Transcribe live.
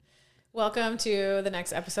Welcome to the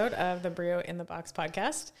next episode of the Brio in the Box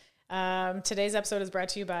podcast. Today's episode is brought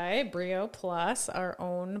to you by Brio Plus, our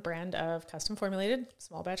own brand of custom formulated,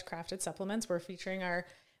 small batch crafted supplements. We're featuring our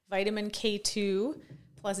vitamin K2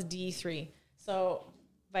 plus D3. So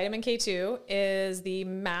vitamin K2 is the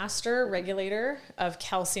master regulator of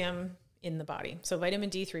calcium in the body. So vitamin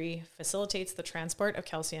D3 facilitates the transport of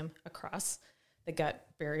calcium across the gut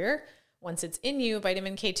barrier. Once it's in you,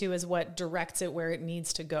 vitamin K2 is what directs it where it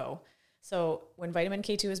needs to go. So when vitamin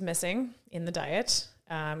K2 is missing in the diet,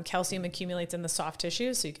 calcium accumulates in the soft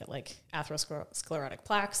tissues. So you get like atherosclerotic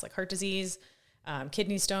plaques, like heart disease,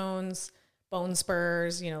 kidney stones, bone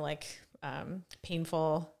spurs,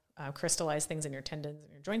 painful crystallized things in your tendons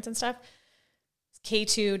and your joints and stuff.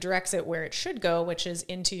 K2 directs it where it should go, which is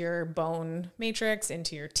into your bone matrix,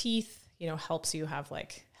 into your teeth, helps you have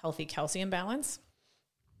like healthy calcium balance.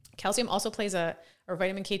 Vitamin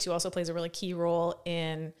K2 also plays a really key role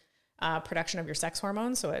in production of your sex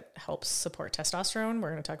hormones. So it helps support testosterone. We're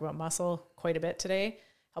going to talk about muscle quite a bit today.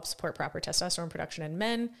 Helps support proper testosterone production in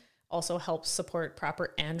men. Also helps support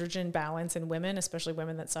proper androgen balance in women, especially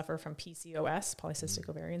women that suffer from PCOS, polycystic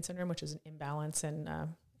ovarian syndrome, which is an imbalance in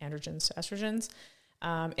androgens to estrogens.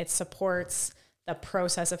 It supports the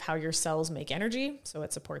process of how your cells make energy. So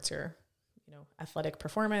it supports your athletic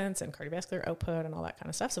performance and cardiovascular output and all that kind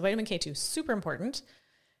of stuff. So vitamin K2 is super important.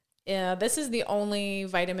 This is the only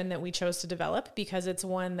vitamin that we chose to develop because it's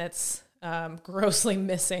one that's grossly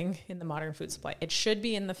missing in the modern food supply. It should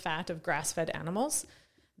be in the fat of grass-fed animals.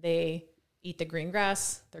 They eat the green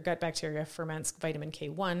grass. Their gut bacteria ferments vitamin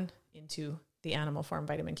K1 into the animal form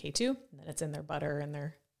vitamin K2, and then it's in their butter and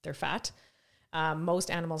their fat.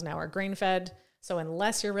 Most animals now are grain-fed. So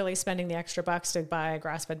unless you're really spending the extra bucks to buy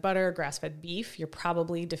grass-fed butter, grass-fed beef, you're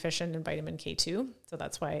probably deficient in vitamin K2. So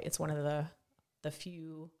that's why it's one of the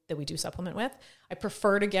few that we do supplement with. I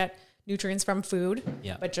prefer to get nutrients from food,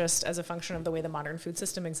 but just as a function of the way the modern food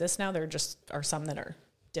system exists now, there just are some that are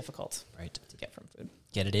difficult to get from food.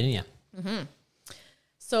 Get it in you. Mm-hmm.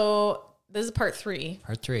 So this is part three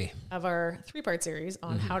of our 3-part series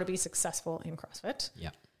on how to be successful in CrossFit. Yeah.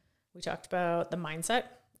 We talked about the mindset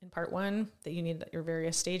in part 1 that you need at your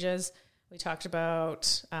various stages. We talked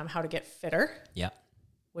about how to get fitter. Yeah.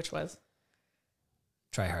 Which was?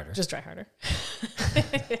 Try harder. Just try harder.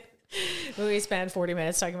 We spent 40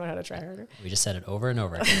 minutes talking about how to try harder. We just said it over and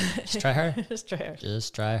over again. Just try harder. Just try harder.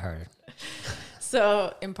 Just try harder.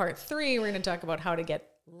 So in part 3, we're going to talk about how to get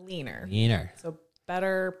leaner. So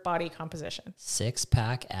better body composition.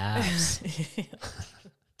 6-pack abs.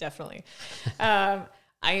 Definitely.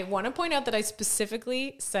 I want to point out that I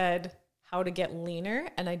specifically said how to get leaner,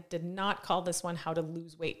 and I did not call this one how to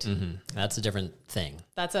lose weight. Mm-hmm. That's a different thing.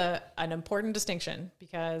 That's an important distinction,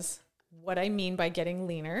 because what I mean by getting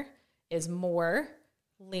leaner is more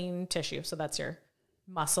lean tissue. So that's your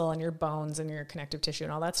muscle and your bones and your connective tissue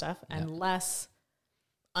and all that stuff, and less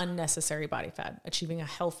unnecessary body fat, achieving a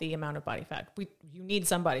healthy amount of body fat. You need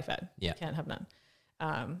some body fat. You can't have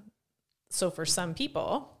none. So for some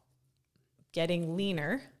people, getting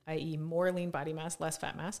leaner, i.e. more lean body mass, less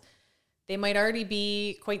fat mass, they might already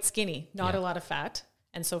be quite skinny, not a lot of fat.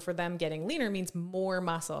 And so for them, getting leaner means more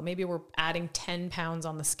muscle. Maybe we're adding 10 pounds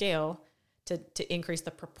on the scale to increase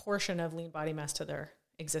the proportion of lean body mass to their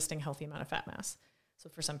existing healthy amount of fat mass. So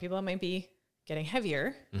for some people, it might be getting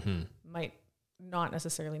heavier, might not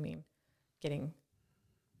necessarily mean getting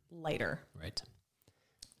lighter. Right.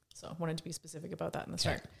 So I wanted to be specific about that in the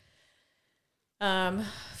start.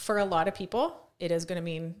 For a lot of people, it is going to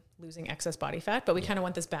mean losing excess body fat, but we kind of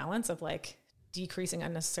want this balance of like decreasing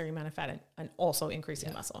unnecessary amount of fat and also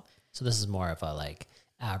increasing muscle. So this is more of a like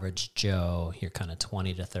average Joe, you're kind of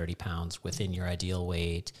 20 to 30 pounds within your ideal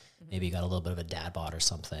weight. Maybe you got a little bit of a dad bod or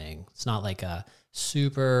something. It's not like a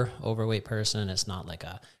super overweight person. It's not like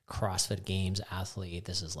a CrossFit Games athlete.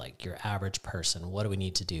 This is like your average person. What do we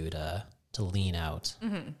need to do to lean out,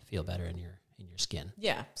 feel better in your skin?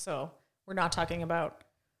 Yeah. So we're not talking about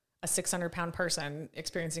a 600-pound person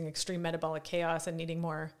experiencing extreme metabolic chaos and needing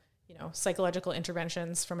more, psychological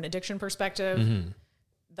interventions from an addiction perspective.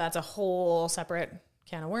 That's a whole separate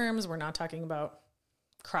can of worms. We're not talking about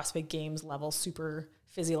CrossFit Games level, super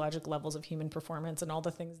physiologic levels of human performance and all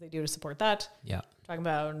the things they do to support that. Yeah. Talking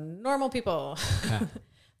about normal people,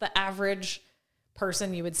 the average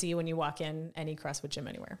person you would see when you walk in any CrossFit gym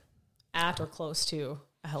anywhere, at or close to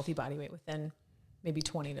a healthy body weight within maybe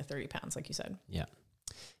 20 to 30 pounds, like you said. Yeah.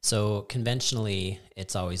 So conventionally,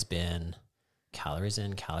 it's always been calories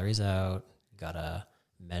in, calories out. You got to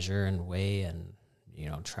measure and weigh and,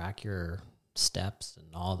 track your steps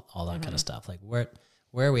and all that kind of stuff. Like where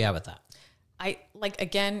are we at with that? I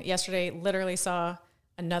again, yesterday literally saw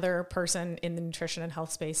another person in the nutrition and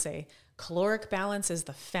health space say caloric balance is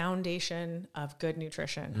the foundation of good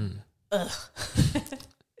nutrition. Ugh.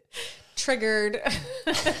 Triggered.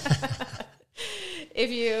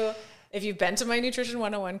 If you've been to my Nutrition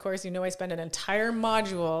 101 course, you know I spend an entire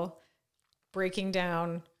module breaking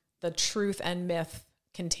down the truth and myth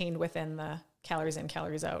contained within the calories in,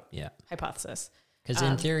 calories out hypothesis. Because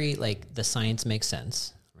in theory, like the science makes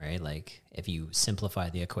sense, right? Like if you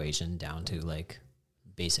simplify the equation down to like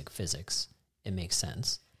basic physics, it makes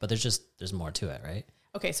sense. But there's more to it, right?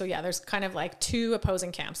 Okay, so yeah, there's kind of like two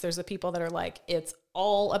opposing camps. There's the people that are like, it's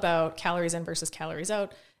all about calories in versus calories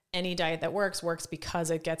out. Any diet that works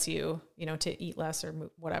because it gets you, to eat less or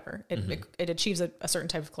whatever. It achieves a certain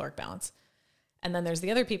type of caloric balance. And then there's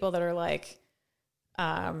the other people that are like,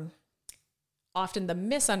 often the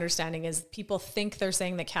misunderstanding is people think they're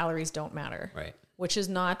saying that calories don't matter, right? Which is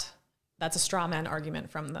not. That's a straw man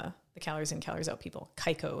argument from the calories in, calories out people.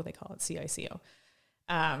 CICO, they call it, CICO.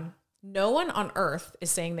 No one on earth is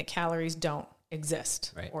saying that calories don't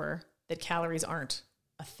exist, right, or that calories aren't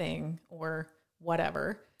a thing or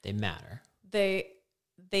whatever. They matter.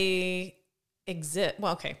 They exist.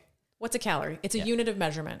 Well, okay. What's a calorie? It's a unit of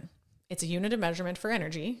measurement. It's a unit of measurement for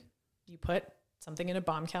energy. You put something in a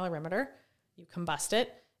bomb calorimeter, you combust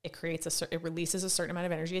it, it releases a certain amount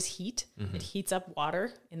of energy as heat. It heats up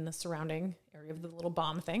water in the surrounding area of the little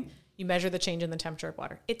bomb thing. You measure the change in the temperature of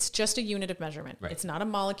water. It's just a unit of measurement. Right. It's not a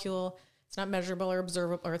molecule. It's not measurable or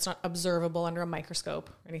observable, or it's not observable under a microscope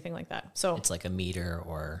or anything like that. So it's like a meter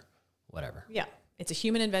or whatever. Yeah. It's a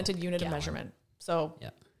human invented unit gallon of measurement. So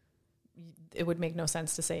it would make no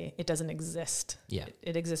sense to say it doesn't exist. Yeah.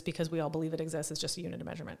 It exists because we all believe it exists. It's just a unit of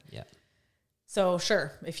measurement. Yeah. So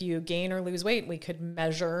sure, if you gain or lose weight, we could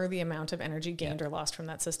measure the amount of energy gained or lost from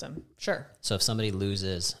that system. Sure. So if somebody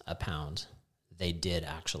loses a pound, they did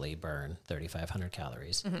actually burn 3,500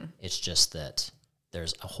 calories. It's just that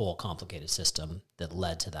there's a whole complicated system that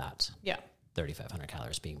led to that 3,500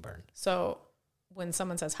 calories being burned. So when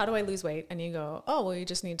someone says, how do I lose weight? And you go, oh, well, you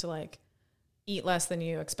just need to like eat less than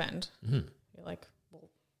you expend. You're like, well,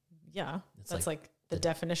 yeah, that's like the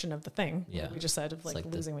definition of the thing. Yeah. We just said of like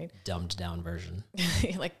losing weight. Dumbed down version.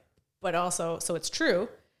 But also, so it's true,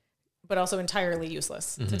 but also entirely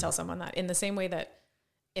useless to tell someone that, in the same way that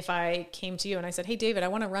if I came to you and I said, hey, David, I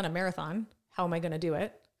want to run a marathon. How am I going to do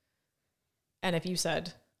it? And if you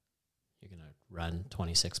said, you're going to run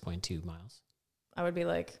 26.2 miles, I would be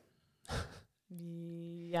like,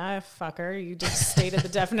 yeah, fucker, you just stated the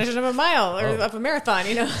definition of a mile or of a marathon,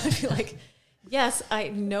 I'd be like, yes, I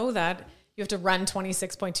know that you have to run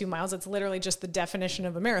 26.2 miles. It's literally just the definition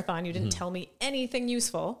of a marathon. You didn't tell me anything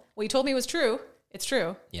useful. What you told me was true. It's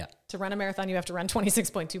true. Yeah. To run a marathon, you have to run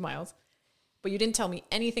 26.2 miles, but you didn't tell me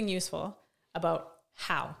anything useful about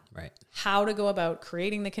how to go about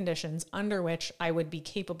creating the conditions under which I would be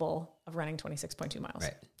capable of running 26.2 miles.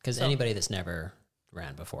 Right. Because anybody that's never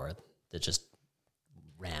ran before, that just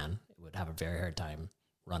ran, would have a very hard time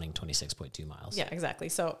running 26.2 miles. Yeah, exactly.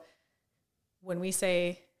 So when we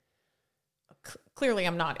say, clearly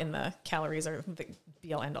I'm not in the calories or the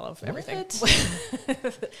be all end all of everything.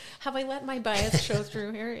 Have I let my bias show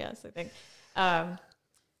through here? Yes, I think.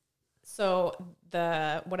 So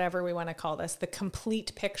the, whatever we want to call this, the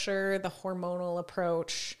complete picture, the hormonal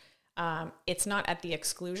approach, it's not at the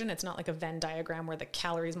exclusion. It's not like a Venn diagram where the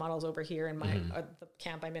calories model's over here and the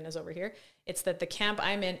camp I'm in is over here. It's that the camp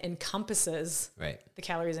I'm in encompasses the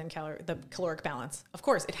calories and the caloric balance. Of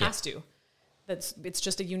course, it has to. It's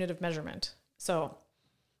just a unit of measurement. So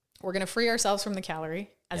we're going to free ourselves from the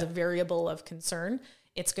calorie as a variable of concern.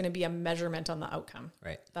 It's going to be a measurement on the outcome.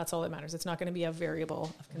 Right. That's all that matters. It's not going to be a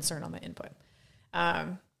variable of concern on the input.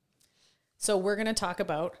 So we're going to talk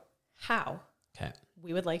about how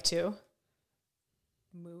we would like to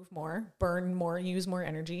move more, burn more, use more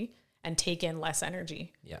energy, and take in less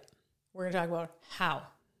energy. Yeah. We're going to talk about how.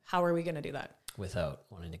 How are we going to do that? Without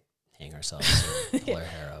wanting to hang ourselves or pull our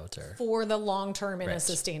hair out. Or for the long term in a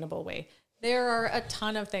sustainable way. There are a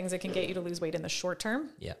ton of things that can get you to lose weight in the short term.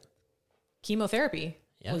 Yeah. Chemotherapy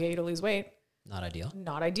will get you to lose weight. Not ideal.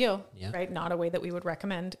 Not ideal. Yeah. Right? Not a way that we would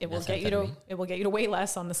recommend. It will get you to weigh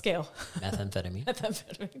less on the scale.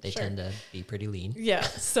 Methamphetamine. They tend to be pretty lean. Yeah.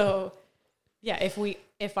 So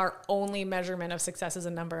if our only measurement of success is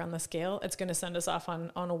a number on the scale, it's going to send us off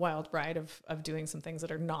on a wild ride of doing some things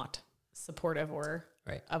that are not supportive or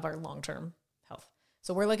of our long-term health.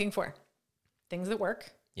 So we're looking for things that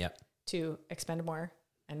work to expend more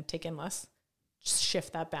and take in less,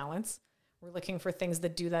 shift that balance. We're looking for things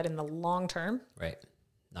that do that in the long term. Right.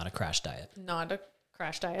 Not a crash diet. Not a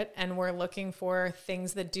crash diet. And we're looking for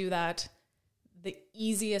things that do that the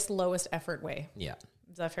easiest, lowest effort way. Yeah.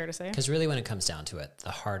 Is that fair to say? Because really when it comes down to it,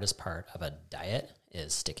 the hardest part of a diet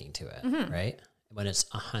is sticking to it, right? When it's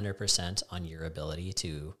 100% on your ability to,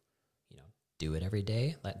 you know, do it every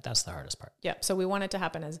day, like that's the hardest part. Yeah. So we want it to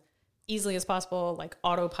happen as easily as possible, like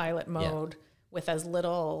autopilot mode with as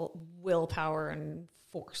little willpower and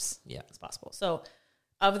force as possible. So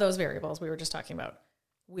of those variables we were just talking about,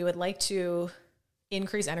 we would like to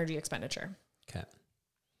increase energy expenditure. Okay.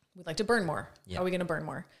 We'd like to burn more. How are we going to burn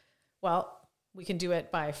more? Well, we can do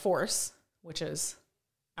it by force, which is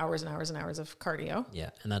hours and hours and hours of cardio.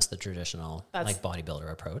 Yeah. And that's the traditional like bodybuilder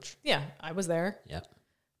approach. Yeah. I was there. Yeah.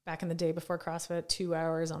 Back in the day before CrossFit, 2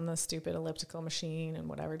 hours on the stupid elliptical machine and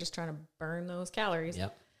whatever, just trying to burn those calories.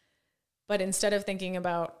 Yep. But instead of thinking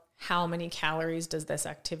about how many calories does this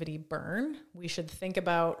activity burn, we should think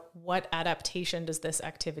about what adaptation does this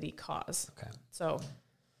activity cause. Okay. So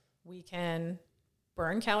we can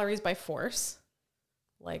burn calories by force,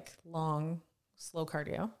 like long, slow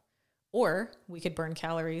cardio, or we could burn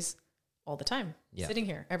calories all the time, sitting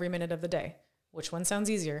here every minute of the day. Which one sounds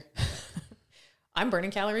easier? I'm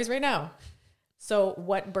burning calories right now. So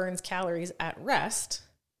what burns calories at rest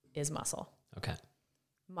is muscle. Okay.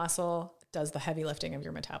 Muscle does the heavy lifting of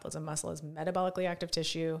your metabolism. Muscle is metabolically active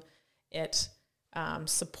tissue. It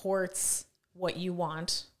supports what you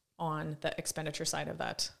want on the expenditure side of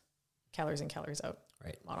that calories in, calories out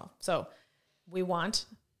model. So we want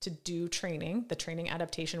to do training. The training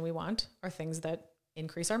adaptation we want are things that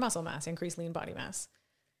increase our muscle mass, increase lean body mass.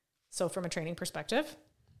 So from a training perspective,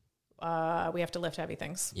 we have to lift heavy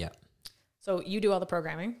things. Yeah. So you do all the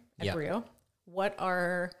programming at Brio. What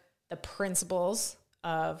are the principles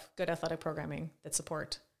of good athletic programming that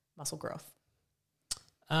support muscle growth?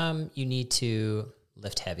 You need to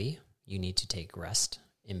lift heavy. You need to take rest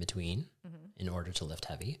in between in order to lift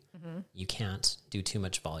heavy. You can't do too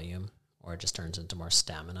much volume or it just turns into more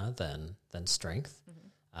stamina than strength.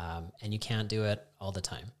 And you can't do it all the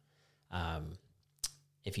time.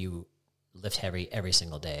 If you lift heavy every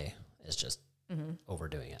single day, it's just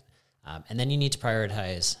overdoing it. And then you need to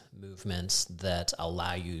prioritize movements that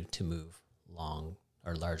allow you to move long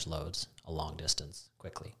or large loads a long distance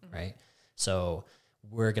quickly, right? So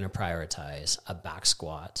we're going to prioritize a back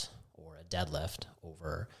squat or a deadlift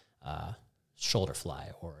over a shoulder fly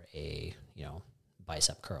or a, you know,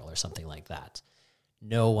 bicep curl or something like that.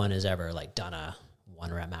 No one has ever like done a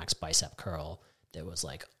 1 rep max bicep curl that was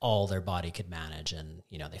like all their body could manage and,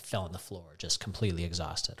 you know, they fell on the floor just completely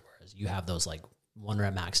exhausted. Whereas you have those like 1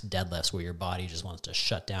 rep max deadlifts where your body just wants to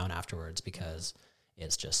shut down afterwards because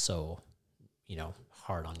it's just so, you know,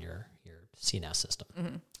 hard on your CNS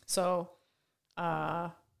system. So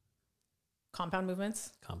compound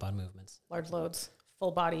movements, large loads,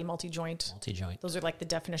 full body, multi-joint. Those are like the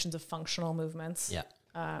definitions of functional movements. Yeah.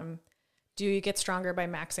 Do you get stronger by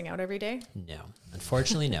maxing out every day? No,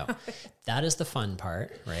 unfortunately, no. That is the fun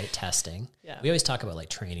part, right? Testing. Yeah. We always talk about like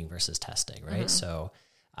training versus testing, right? So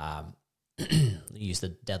use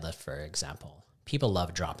the deadlift, for example. People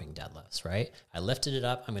love dropping deadlifts, right? I lifted it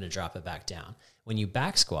up, I'm going to drop it back down. When you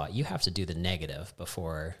back squat, you have to do the negative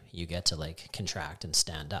before you get to like contract and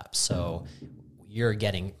stand up. So you're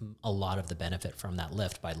getting a lot of the benefit from that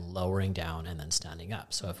lift by lowering down and then standing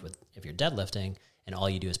up. So if you're deadlifting and all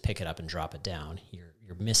you do is pick it up and drop it down,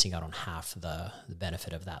 you're missing out on half the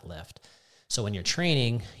benefit of that lift. So when you're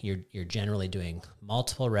training, you're generally doing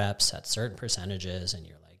multiple reps at certain percentages and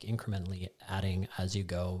you're like incrementally adding as you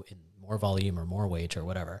go in more volume or more weight or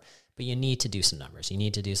whatever. But you need to do some numbers. You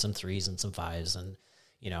need to do some 3s and some 5s and,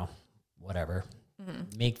 you know, whatever.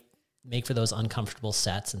 Make for those uncomfortable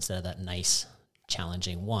sets instead of that nice,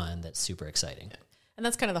 challenging one that's super exciting. Yeah. And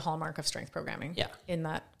that's kind of the hallmark of strength programming. Yeah. In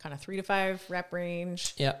that kind of 3 to 5 rep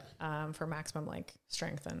range. Yeah. For maximum like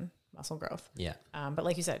strength and muscle growth. Yeah. But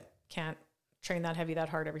like you said, can't train that heavy that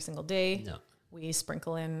hard every single day. No. We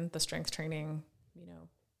sprinkle in the strength training, you know,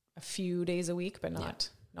 a few days a week, but not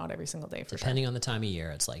every single day for Depending on the time of year,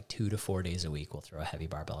 it's like 2 to 4 days a week we'll throw a heavy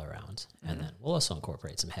barbell around. And then we'll also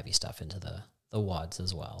incorporate some heavy stuff into the WODs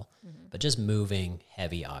as well. But just moving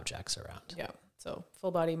heavy objects around. Yeah. So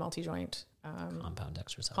full body, multi-joint. Compound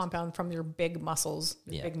exercise. Compound from your big muscles,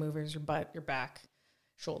 your big movers, your butt, your back,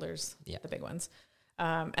 shoulders, the big ones.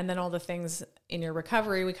 And then all the things in your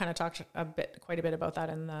recovery, we kind of talked quite a bit about that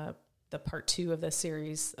in the part 2 of this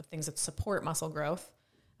series of things that support muscle growth.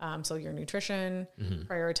 So your nutrition,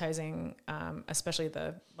 prioritizing, especially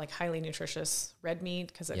the like highly nutritious red meat,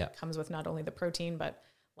 because it comes with not only the protein, but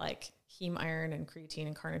like heme iron and creatine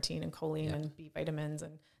and carnitine and choline and B vitamins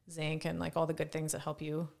and zinc and like all the good things that help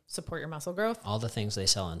you support your muscle growth. All the things they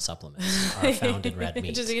sell in supplements are found in red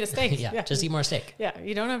meat. Just eat a steak. Just eat more steak. Yeah.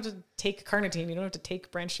 You don't have to take carnitine. You don't have to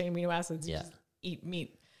take branched chain amino acids. You just eat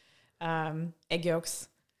meat, egg yolks.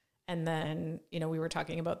 And then, we were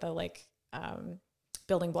talking about the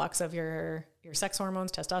building blocks of your sex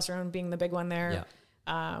hormones, testosterone being the big one there.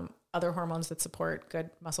 Yeah. Other hormones that support good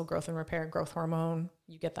muscle growth and repair, growth hormone.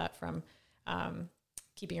 You get that from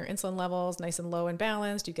keeping your insulin levels nice and low and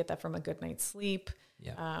balanced. You get that from a good night's sleep.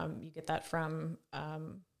 Yeah. You get that from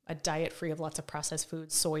a diet free of lots of processed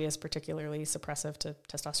foods. Soy is particularly suppressive to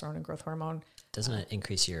testosterone and growth hormone. Doesn't it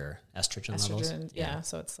increase your estrogen levels? Yeah.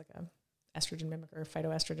 So it's like a estrogen mimicker,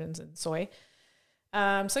 phytoestrogens in soy.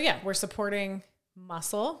 We're supporting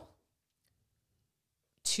muscle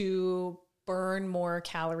to burn more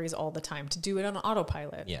calories all the time, to do it on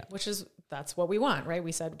autopilot, that's what we want, right?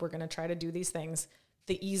 We said we're going to try to do these things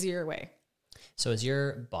the easier way. So is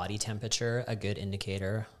your body temperature a good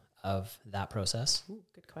indicator of that process? Ooh,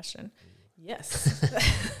 good question. Yes.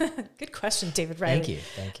 Good question, David Riley.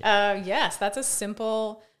 Thank you. Yes, that's a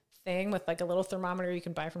simple thing with like a little thermometer you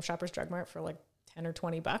can buy from Shoppers Drug Mart for like 10 or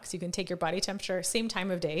 $20. You can take your body temperature, same time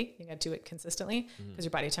of day. You got to do it consistently because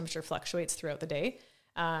your body temperature fluctuates throughout the day.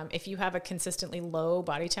 If you have a consistently low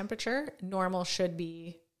body temperature, normal should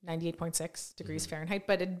be 98.6 degrees Fahrenheit,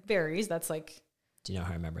 but it varies. That's like... Do you know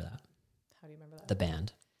how I remember that? How do you remember that? The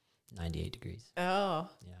band, 98 degrees. Oh,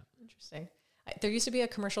 yeah. Interesting. There used to be a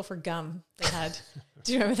commercial for gum they had.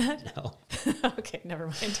 Do you remember that? No. Okay, never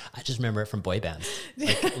mind. I just remember it from boy bands,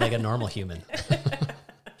 like a normal human.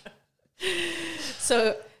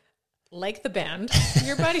 So, like the band,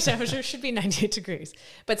 your body temperature should be 98 degrees.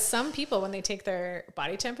 But some people, when they take their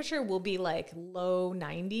body temperature, will be like low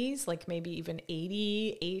 90s, like maybe even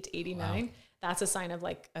 88, 89. Wow. That's a sign of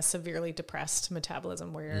like a severely depressed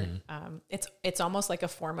metabolism where it's almost like a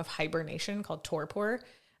form of hibernation called torpor,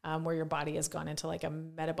 where your body has gone into like a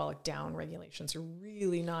metabolic down regulation. So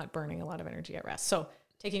really not burning a lot of energy at rest. So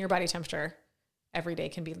taking your body temperature every day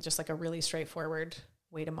can be just like a really straightforward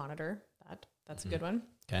way to monitor that. That's a good one.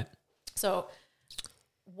 Okay. So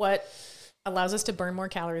what allows us to burn more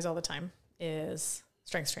calories all the time is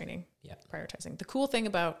strength training, prioritizing. The cool thing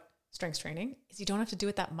about strength training is you don't have to do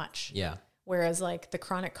it that much. Yeah. Whereas like the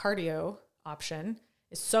chronic cardio option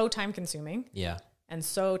is so time consuming and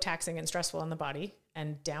so taxing and stressful on the body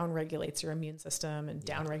and down regulates your immune system and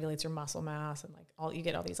down regulates your muscle mass and like you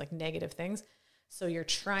get all these like negative things. So you're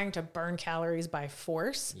trying to burn calories by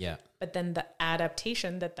force. Yeah. But then the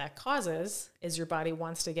adaptation that causes is your body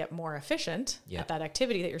wants to get more efficient at that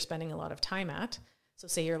activity that you're spending a lot of time at. So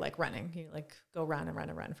say you're like running, you like go run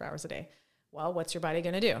for hours a day. Well, what's your body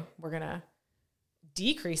going to do? We're going to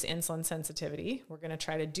decrease insulin sensitivity. We're going to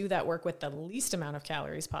try to do that work with the least amount of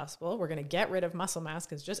calories possible. We're going to get rid of muscle mass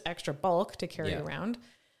because just extra bulk to carry around.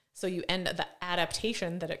 So the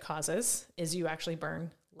adaptation that it causes is you actually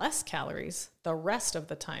burn less calories the rest of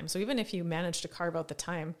the time. So even if you manage to carve out the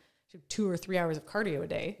time to 2 or 3 hours of cardio a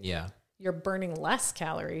day, you're burning less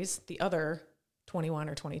calories the other 21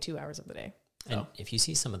 or 22 hours of the day. So. And if you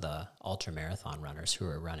see some of the ultra marathon runners who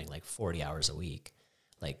are running like 40 hours a week,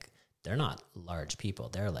 like they're not large people.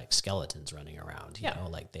 They're like skeletons running around, you know,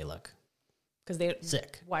 like they look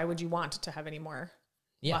sick. Why would you want to have any more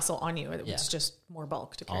muscle on you? It's just more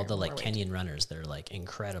bulk to carry. All the like Kenyan runners, they're like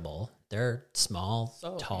incredible. They're small,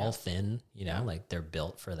 tall, thin, you know, like they're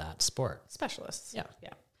built for that sport. Specialists.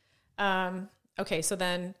 Yeah. Okay. So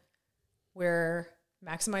then we're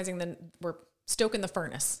maximizing we're stoking the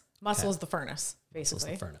furnace. Muscle is the furnace,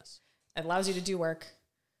 basically. The furnace. It allows you to do work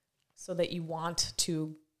so that you want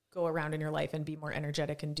to go around in your life and be more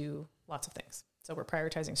energetic and do lots of things. So we're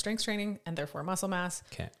prioritizing strength training and therefore muscle mass.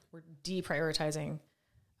 Okay. We're deprioritizing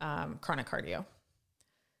chronic cardio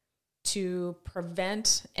to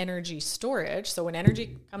prevent energy storage. So when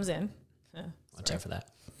energy comes in, watch out for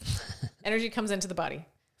that. Energy comes into the body,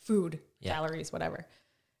 food, calories, whatever.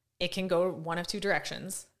 It can go one of two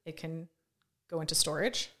directions. It can go into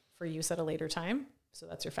storage for use at a later time. So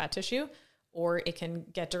that's your fat tissue, or it can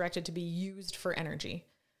get directed to be used for energy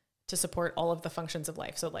to support all of the functions of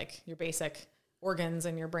life. So like your basic organs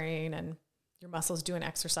and your brain and your muscles doing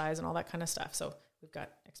exercise and all that kind of stuff. So we've got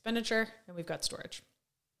expenditure and we've got storage.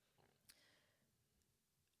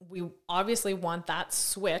 We obviously want that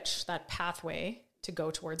switch, that pathway to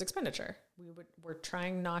go towards expenditure. We're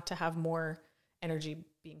trying not to have more energy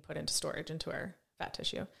being put into storage, into our fat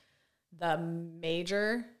tissue. The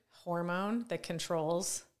major hormone that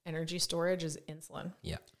controls energy storage is insulin.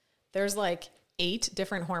 Yeah. There's like 8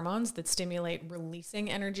 different hormones that stimulate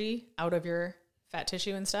releasing energy out of your fat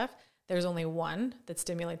tissue and stuff. There's only one that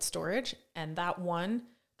stimulates storage, and that one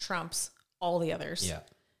trumps all the others. Yeah.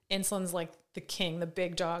 Insulin's like the king, the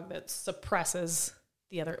big dog that suppresses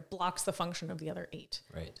blocks the function of the other 8.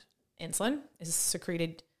 Right. Insulin is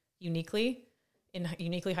secreted uniquely in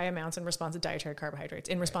uniquely high amounts in response to dietary carbohydrates,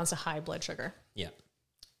 in response to high blood sugar. Yeah.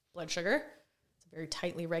 Blood sugar, it's a very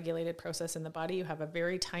tightly regulated process in the body. You have a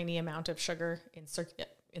very tiny amount of sugar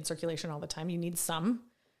in circulation all the time. You need some.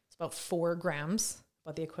 It's about 4 grams,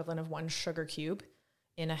 about the equivalent of 1 sugar cube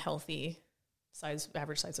in a healthy size,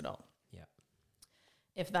 average size adult. Yeah.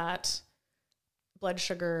 If that blood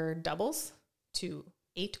sugar doubles to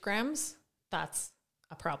 8 grams, that's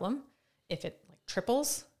a problem. If it like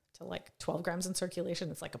triples to like 12 grams in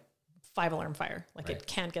circulation, it's like a 5-alarm fire. Like it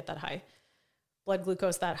can't get that high. Blood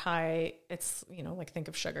glucose that high, it's, you know, like think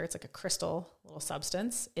of sugar. It's like a crystal little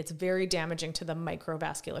substance. It's very damaging to the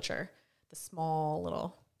microvasculature, the small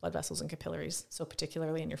little blood vessels and capillaries. So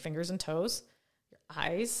particularly in your fingers and toes, your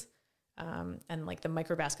eyes, and like the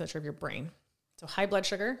microvasculature of your brain. So high blood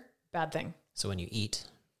sugar, bad thing. So when you eat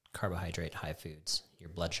carbohydrate high foods, your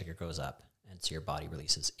blood sugar goes up, and so your body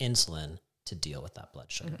releases insulin to deal with that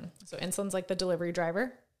blood sugar. Mm-hmm. So insulin's like the delivery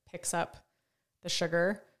driver, picks up the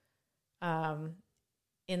sugar.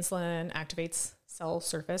 Insulin activates cell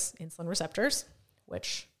surface insulin receptors,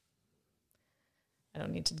 which I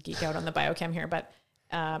don't need to geek out on the biochem here, but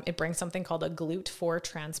it brings something called a GLUT4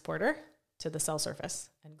 transporter to the cell surface.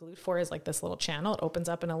 And GLUT4 is like this little channel. It opens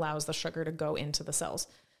up and allows the sugar to go into the cells.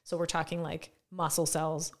 So we're talking like muscle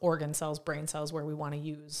cells, organ cells, brain cells, where we want to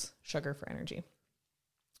use sugar for energy.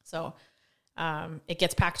 So it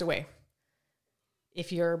gets packed away.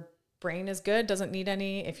 If your brain is good, doesn't need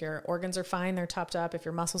any, if your organs are fine, they're topped up, if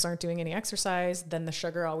your muscles aren't doing any exercise, then the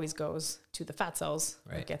sugar always goes to the fat cells.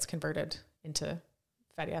 Right. It gets converted into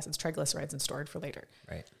fatty acids, triglycerides, and stored for later.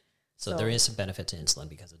 Right. So there is some benefit to insulin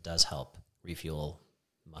because it does help refuel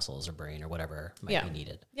muscles or brain or whatever might be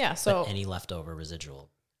needed. Yeah. So but any leftover residual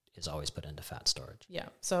is always put into fat storage. Yeah.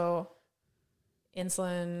 So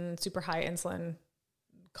insulin, super high insulin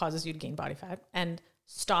causes you to gain body fat and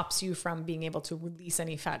stops you from being able to release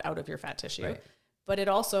any fat out of your fat tissue. Right. But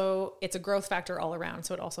it's a growth factor all around.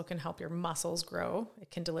 So it also can help your muscles grow.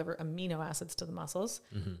 It can deliver amino acids to the muscles.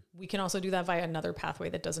 Mm-hmm. We can also do that via another pathway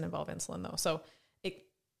that doesn't involve insulin though. So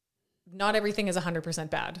not everything is 100%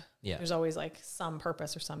 bad. Yeah. There's always like some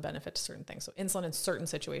purpose or some benefit to certain things. So insulin in certain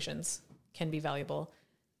situations can be valuable,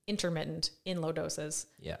 intermittent in low doses.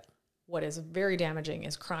 Yeah. What is very damaging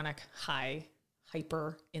is chronic high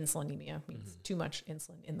hyperinsulinemia, means too much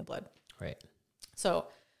insulin in the blood. Right. So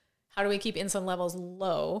how do we keep insulin levels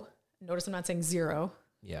low? Notice I'm not saying zero.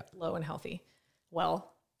 Yeah. Low and healthy.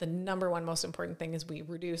 Well, the number one most important thing is we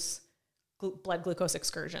reduce blood glucose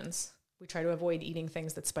excursions. We try to avoid eating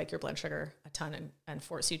things that spike your blood sugar a ton and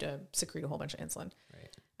force you to secrete a whole bunch of insulin.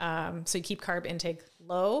 Right. So you keep carb intake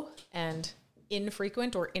low and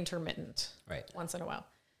infrequent or intermittent. Right. Once in a while.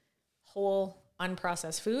 Whole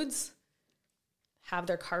unprocessed foods have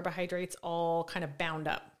their carbohydrates all kind of bound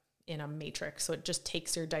up in a matrix. So it just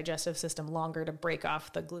takes your digestive system longer to break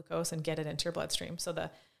off the glucose and get it into your bloodstream. So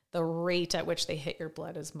the rate at which they hit your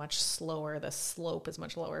blood is much slower. The slope is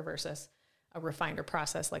much lower versus a refined or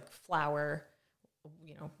processed like flour,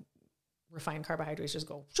 refined carbohydrates just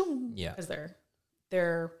go, because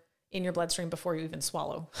they're in your bloodstream before you even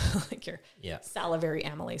swallow. Like your salivary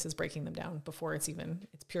amylase is breaking them down before it's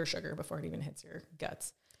pure sugar before it even hits your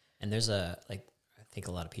guts. And there's I think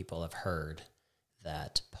a lot of people have heard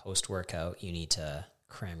that post-workout, you need to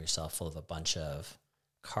cram yourself full of a bunch of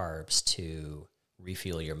carbs to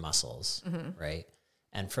refuel your muscles, right?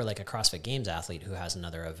 And for like a CrossFit Games athlete who has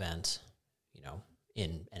another event,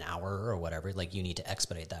 in an hour or whatever, like you need to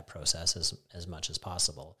expedite that process as much as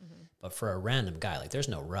possible. Mm-hmm. But for a random guy, like there's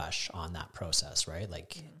no rush on that process, right?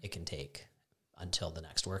 Like it can take until the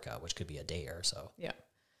next workout, which could be a day or so. Yeah.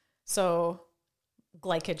 So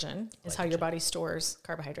glycogen is how your body stores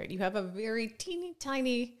carbohydrate. You have a very teeny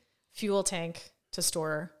tiny fuel tank to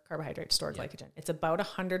store carbohydrate, glycogen. It's about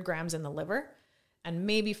 100 grams in the liver and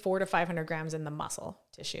maybe 400 to 500 grams in the muscle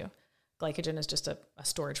tissue. Glycogen is just a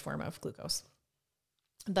storage form of glucose.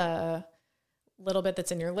 The little bit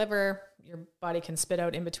that's in your liver, your body can spit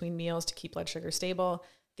out in between meals to keep blood sugar stable.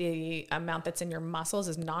 The amount that's in your muscles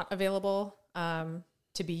is not available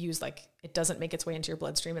to be used. Like it doesn't make its way into your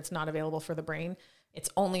bloodstream. It's not available for the brain.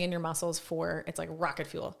 It's only in your muscles it's like rocket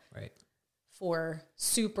fuel. Right. For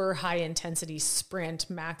super high intensity sprint,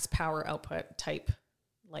 max power output type,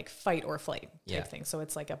 like fight or flight type thing. So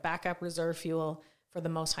it's like a backup reserve fuel for the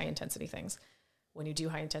most high intensity things. When you do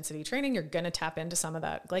high intensity training, you're going to tap into some of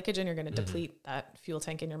that glycogen. You're going to deplete that fuel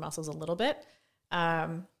tank in your muscles a little bit.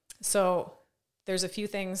 So there's a few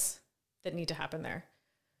things that need to happen there.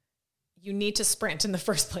 You need to sprint in the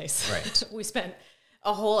first place. Right. We spent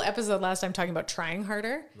a whole episode last time talking about trying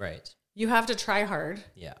harder. Right. You have to try hard.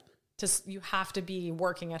 Yeah. You have to be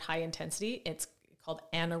working at high intensity. called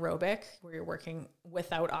anaerobic, where you're working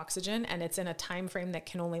without oxygen, and it's in a time frame that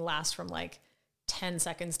can only last from like 10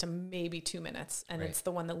 seconds to maybe 2 minutes. And it's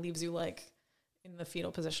the one that leaves you like in the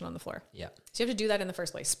fetal position on the floor. Yeah. So you have to do that in the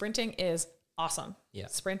first place. Sprinting is awesome. Yeah.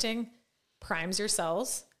 Sprinting primes your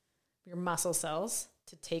cells, your muscle cells,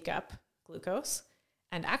 to take up glucose.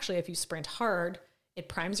 And actually, if you sprint hard, it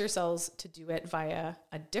primes your cells to do it via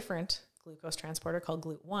a different glucose transporter called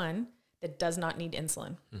GLUT1 that does not need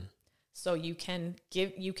insulin. So you can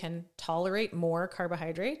tolerate more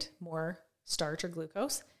carbohydrate, more starch or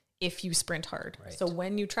glucose if you sprint hard. Right. So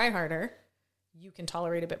when you try harder, you can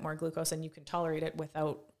tolerate a bit more glucose, and you can tolerate it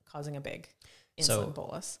without causing a big insulin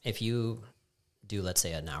bolus. If you do, let's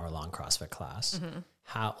say, an hour-long CrossFit class,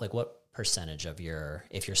 what percentage of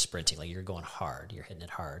if you're sprinting, like you're going hard, you're hitting it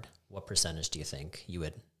hard, what percentage do you think you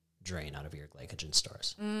would drain out of your glycogen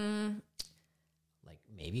stores? Like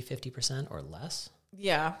maybe 50% or less?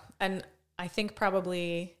 Yeah. And I think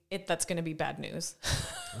probably that's going to be bad news.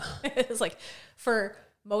 It's like for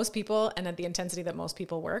most people, and at the intensity that most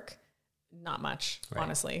people work, not much,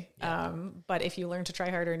 honestly. Yeah. But if you learn to try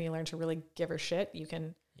harder and you learn to really give her shit, you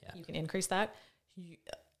can increase that.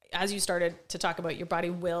 As you started to talk about, your body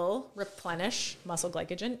will replenish muscle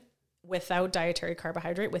glycogen without dietary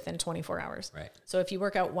carbohydrate within 24 hours. Right. So if you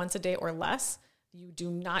work out once a day or less, you do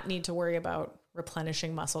not need to worry about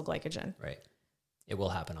replenishing muscle glycogen. Right. It will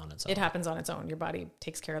happen on its own. It happens on its own. Your body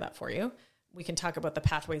takes care of that for you. We can talk about the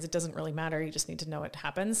pathways. It doesn't really matter. You just need to know it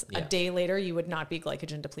happens. Yeah. A day later, you would not be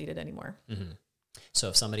glycogen depleted anymore. Mm-hmm. So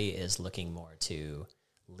if somebody is looking more to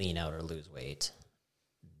lean out or lose weight,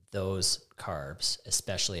 those carbs,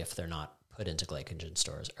 especially if they're not put into glycogen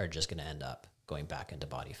stores, are just going to end up going back into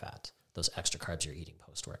body fat. Those extra carbs you're eating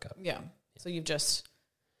post-workout. Yeah. So you've just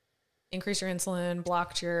increased your insulin,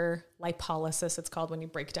 blocked your lipolysis. It's called when you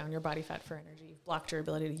break down your body fat for energy. You've blocked your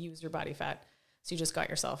ability to use your body fat. So you just got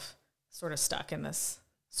yourself sort of stuck in this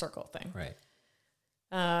circle thing. Right.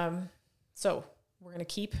 So we're going to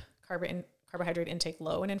keep carbohydrate intake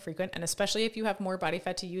low and infrequent. And especially if you have more body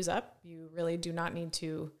fat to use up, you really do not need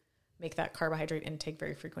to make that carbohydrate intake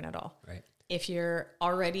very frequent at all. Right. If you're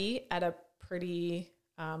already at a pretty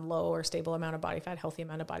low or stable amount of body fat, healthy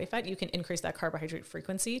amount of body fat, you can increase that carbohydrate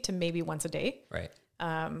frequency to maybe once a day. Right.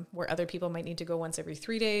 Where other people might need to go once every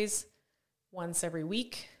 3 days, once every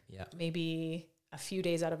week, maybe a few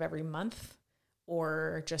days out of every month,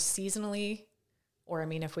 or just seasonally. Or, I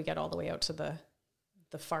mean, if we get all the way out to the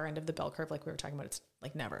far end of the bell curve, like we were talking about, it's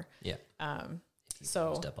like never. Yeah. If you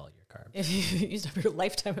used up all your carbs. If you used up your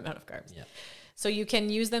lifetime amount of carbs. Yeah. So you can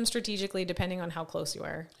use them strategically depending on how close you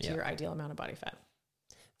are to your ideal amount of body fat.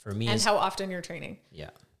 For me, and how often you're training. Yeah.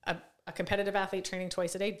 A competitive athlete training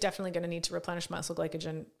twice a day, definitely going to need to replenish muscle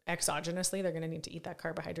glycogen exogenously. They're going to need to eat that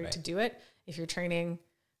carbohydrate to do it. If you're training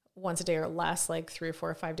once a day or less, like 3 or 4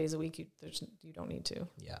 or 5 days a week, you don't need to.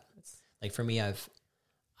 Yeah. Like for me,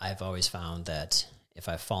 I've always found that if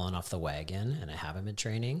I've fallen off the wagon and I haven't been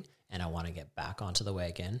training and I want to get back onto the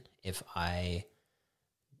wagon, if I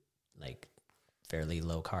like fairly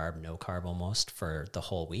low carb, no carb almost for the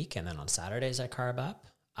whole week, and then on Saturdays I carb up,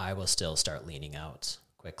 I will still start leaning out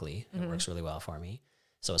quickly. It works really well for me.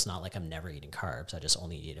 So it's not like I'm never eating carbs. I just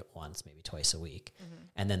only eat it once, maybe twice a week.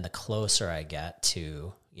 And then the closer I get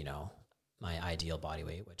to, my ideal body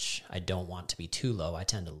weight, which I don't want to be too low, I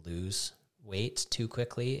tend to lose weight too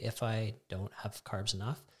quickly if I don't have carbs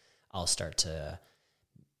enough. I'll start to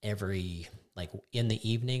in the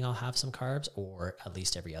evening I'll have some carbs, or at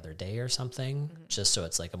least every other day or something, just so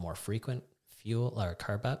it's like a more frequent fuel or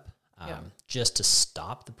carb up, just to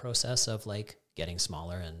stop the process of like getting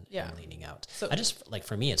smaller and leaning out. So I just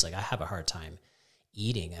for me, it's like I have a hard time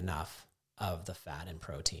eating enough of the fat and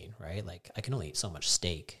protein, right? Like I can only eat so much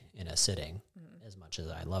steak in a sitting, as much as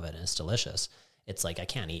I love it and it's delicious. It's like I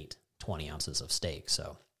can't eat 20 ounces of steak.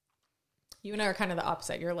 So you and I are kind of the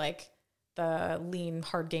opposite. You're like the lean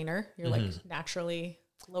hard gainer. You're like naturally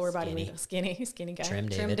lower body weight, skinny guy. Trim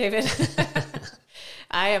David.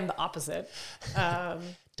 I am the opposite.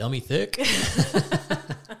 Dummy thick.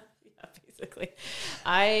 Basically.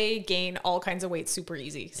 I gain all kinds of weight super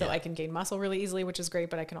easy. So I can gain muscle really easily, which is great,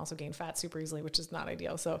 but I can also gain fat super easily, which is not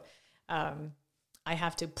ideal. So I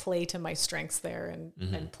have to play to my strengths there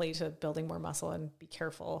and play to building more muscle and be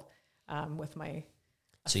careful with my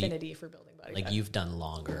affinity for building body fat. You've done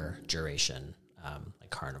longer duration, like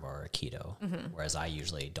carnivore or keto, whereas I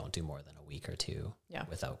usually don't do more than a week or two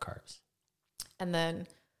without carbs. And then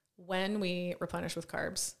when we replenish with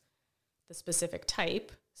carbs, the specific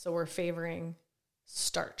type, so we're favoring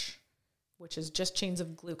starch, which is just chains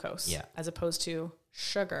of glucose, as opposed to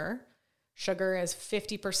sugar. Sugar is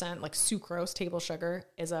 50%, like sucrose, table sugar,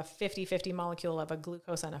 is a 50-50 molecule of a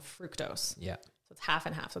glucose and a fructose. Yeah. So it's half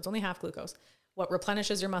and half. So it's only half glucose. What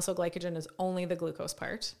replenishes your muscle glycogen is only the glucose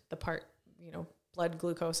part. The part, blood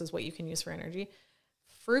glucose is what you can use for energy.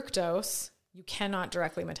 Fructose, you cannot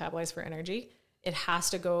directly metabolize for energy. It has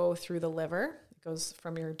to go through the liver. It goes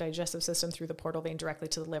from your digestive system through the portal vein directly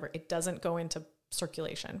to the liver. It doesn't go into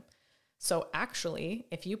circulation. So actually,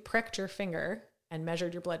 if you pricked your finger and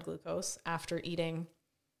measured your blood glucose after eating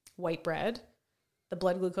white bread, the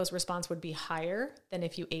blood glucose response would be higher than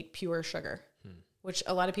if you ate pure sugar, which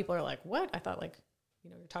a lot of people are like, what? I thought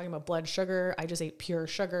you're talking about blood sugar. I just ate pure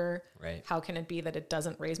sugar. Right. How can it be that it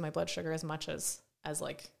doesn't raise my blood sugar as much as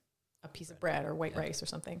like a piece of bread or white rice or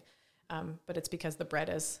something? But it's because the bread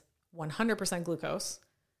is 100% glucose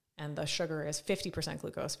and the sugar is 50%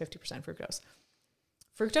 glucose, 50% fructose.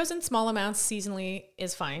 Fructose in small amounts seasonally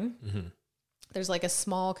is fine. Mm-hmm. There's like a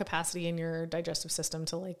small capacity in your digestive system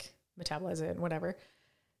to like metabolize it and whatever.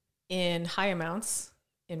 In high amounts,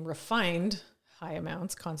 in refined high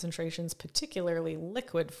amounts, concentrations, particularly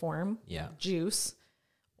liquid form, juice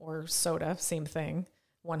or soda, same thing.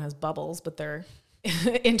 One has bubbles, but they're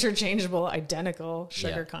interchangeable, identical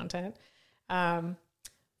sugar content.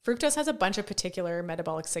 Fructose has a bunch of particular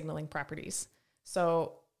metabolic signaling properties.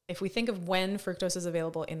 So if we think of when fructose is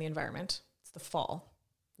available in the environment, it's the fall.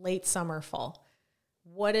 Late summer, fall.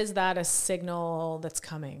 What is that a signal that's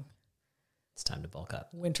coming? It's time to bulk up.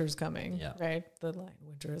 Winter's coming, right? The line,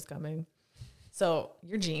 winter is coming. So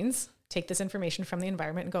your genes take this information from the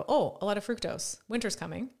environment and go, oh, a lot of fructose. Winter's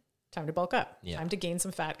coming. Time to bulk up. Time to gain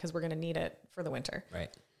some fat because we're going to need it for the winter. Right.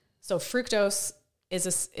 So fructose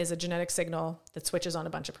is a genetic signal that switches on a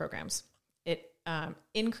bunch of programs. It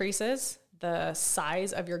increases the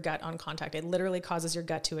size of your gut on contact. It literally causes your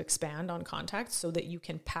gut to expand on contact so that you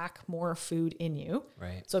can pack more food in you.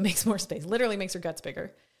 Right. So it makes more space, literally makes your guts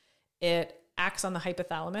bigger. It acts on the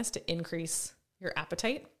hypothalamus to increase your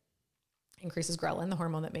appetite, increases ghrelin, the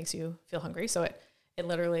hormone that makes you feel hungry. So it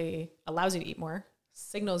literally allows you to eat more,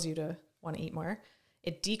 signals you to want to eat more.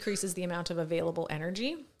 It decreases the amount of available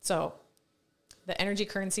energy. So the energy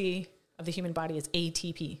currency of the human body is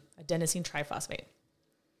ATP, adenosine triphosphate.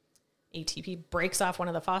 ATP breaks off one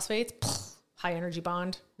of the phosphates, high energy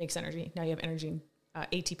bond, makes energy. Now you have energy,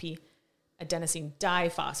 ATP, adenosine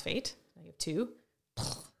diphosphate. Now you have two,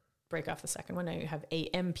 break off the second one. Now you have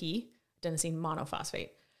AMP, adenosine monophosphate.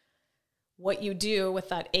 What you do with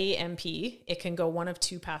that AMP, it can go one of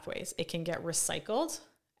two pathways. It can get recycled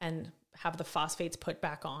and have the phosphates put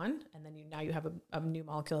back on, and then now you have a new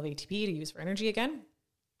molecule of ATP to use for energy again.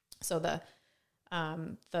 So the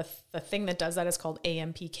thing that does that is called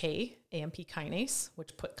AMPK, AMP kinase,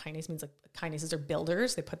 which kinase means like kinases are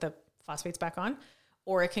builders. They put the phosphates back on.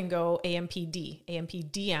 Or it can go AMPD, AMP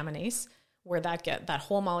deaminase, where that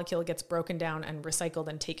whole molecule gets broken down and recycled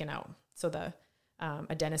and taken out. So the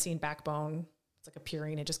adenosine backbone, it's like a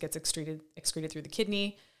purine. It just gets excreted through the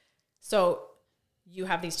kidney. So you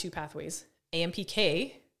have these two pathways,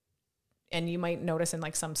 AMPK, and you might notice in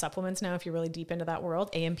like some supplements now, if you're really deep into that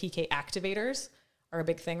world, AMPK activators are a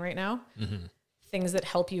big thing right now. Mm-hmm. Things that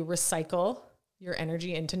help you recycle your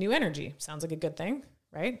energy into new energy. Sounds like a good thing,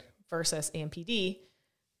 right? Versus AMPD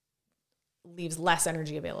leaves less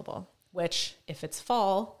energy available, which if it's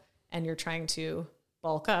fall and you're trying to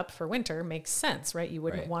bulk up for winter makes sense, right? You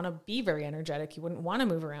wouldn't want to be very energetic. You wouldn't want to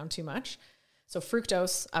move around too much. So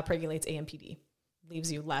fructose upregulates AMPD, leaves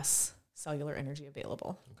you less cellular energy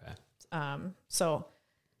available. Okay. So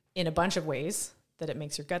in a bunch of ways that it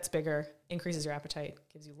makes your guts bigger, increases your appetite,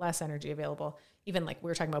 gives you less energy available. Even like we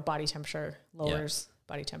were talking about body temperature, lowers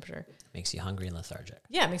body temperature. Makes you hungry and lethargic.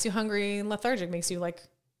 Yeah, it makes you hungry and lethargic, makes you like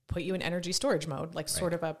put you in energy storage mode, like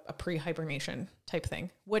sort of a pre-hibernation type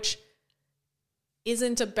thing, which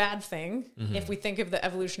isn't a bad thing if we think of the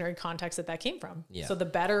evolutionary context that came from. Yeah. So the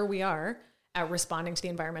better we are at responding to the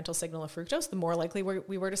environmental signal of fructose, the more likely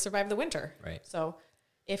we were to survive the winter. Right. So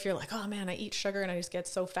if you're like, oh man, I eat sugar and I just get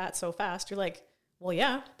so fat so fast, you're like, well,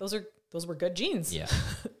 yeah, those were good genes. Yeah.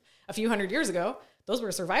 A few hundred years ago, those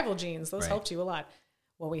were survival genes. Those helped you a lot.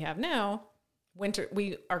 What we have now, winter,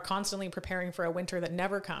 we are constantly preparing for a winter that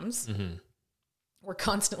never comes. Mm-hmm. We're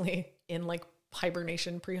constantly in like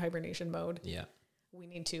pre-hibernation mode. Yeah. We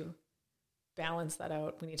need to balance that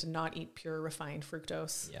out. We need to not eat pure refined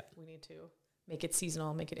fructose. Yeah. We need to make it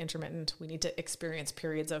seasonal, make it intermittent. We need to experience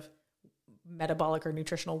periods of metabolic or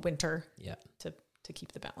nutritional winter to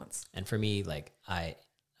keep the balance. And for me, like I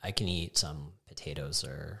can eat some potatoes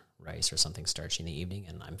or rice or something starchy in the evening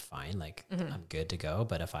and I'm fine. Like I'm good to go.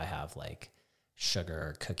 But if I have like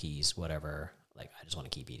sugar, cookies, whatever, like, I just want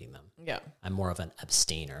to keep eating them. Yeah. I'm more of an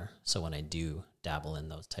abstainer. So when I do dabble in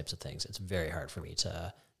those types of things, it's very hard for me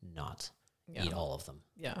to not eat all of them.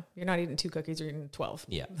 Yeah. You're not eating 2 cookies, you're eating 12.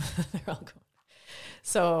 Yeah. They're all going.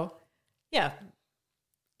 So yeah,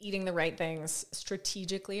 eating the right things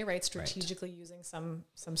strategically, right? Strategically using some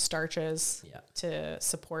starches to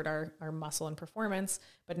support our muscle and performance,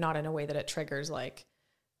 but not in a way that it triggers like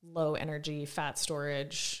low energy fat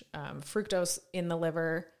storage. Fructose in the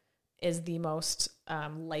liver is the most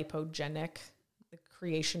lipogenic, the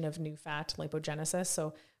creation of new fat, lipogenesis.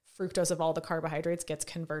 So fructose of all the carbohydrates gets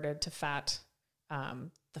converted to fat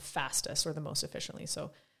the fastest or the most efficiently. So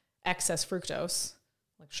excess fructose,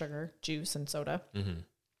 like sugar, juice, and soda,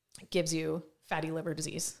 gives you fatty liver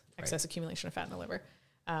disease, excess accumulation of fat in the liver,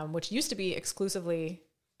 which used to be exclusively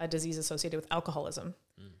a disease associated with alcoholism.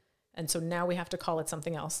 And so now we have to call it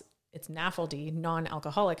something else. It's NAFLD,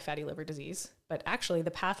 non-alcoholic fatty liver disease. But actually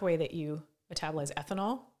the pathway that you metabolize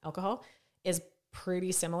ethanol, alcohol, is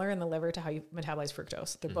pretty similar in the liver to how you metabolize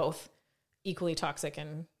fructose. They're both equally toxic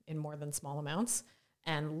in more than small amounts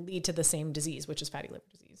and lead to the same disease, which is fatty liver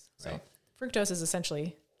disease. So fructose is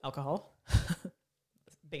essentially alcohol,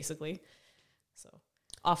 basically. So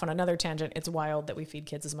off on another tangent, it's wild that we feed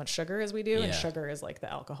kids as much sugar as we do, and sugar is like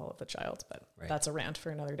the alcohol of the child, but that's a rant for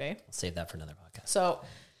another day. I'll save that for another podcast. So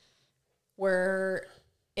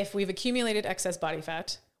if we've accumulated excess body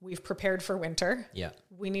fat, we've prepared for winter. Yeah.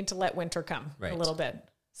 We need to let winter come a little bit.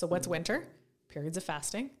 So what's winter? Periods of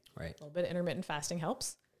fasting. Right. A little bit of intermittent fasting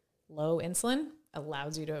helps. Low insulin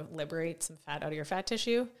allows you to liberate some fat out of your fat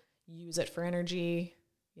tissue, use it for energy,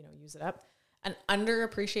 use it up. An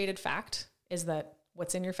underappreciated fact is that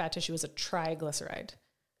what's in your fat tissue is a triglyceride,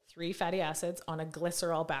 3 fatty acids on a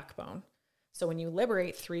glycerol backbone. So when you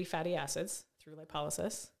liberate 3 fatty acids through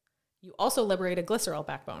lipolysis, you also liberate a glycerol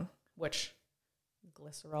backbone, which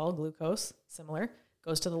glycerol, glucose, similar,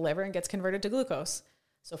 goes to the liver and gets converted to glucose.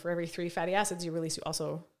 So for every 3 fatty acids you release, you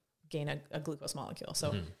also gain a glucose molecule.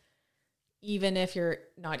 So even if you're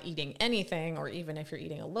not eating anything, or even if you're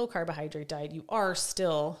eating a low carbohydrate diet, you are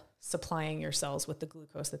still supplying your cells with the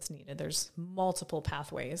glucose that's needed. There's multiple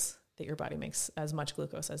pathways that your body makes as much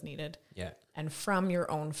glucose as needed. Yeah. And from your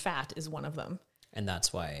own fat is one of them. And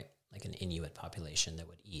that's why like an Inuit population that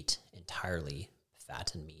would eat entirely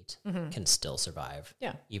fat and meat can still survive.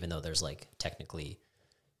 Yeah. Even though there's like technically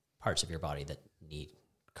parts of your body that need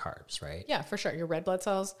carbs, right? Yeah, for sure. Your red blood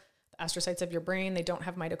cells, the astrocytes of your brain, they don't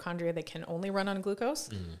have mitochondria. They can only run on glucose.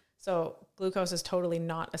 So glucose is totally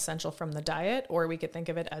not essential from the diet, or we could think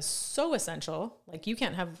of it as so essential. Like you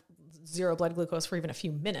can't have 0 blood glucose for even a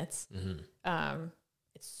few minutes.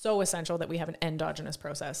 It's so essential that we have an endogenous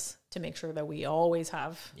process to make sure that we always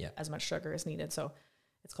have as much sugar as needed. So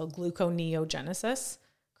it's called gluconeogenesis,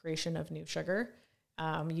 creation of new sugar.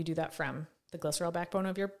 You do that from the glycerol backbone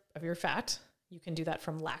of your fat. You can do that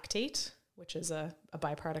from lactate, which is a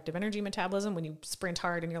byproduct of energy metabolism. When you sprint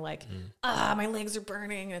hard and you're like, my legs are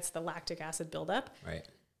burning, and it's the lactic acid buildup. Right.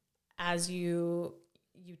 As you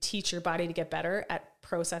teach your body to get better at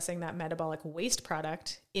processing that metabolic waste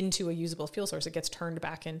product into a usable fuel source, it gets turned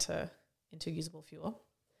back into usable fuel,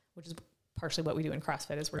 which is partially what we do in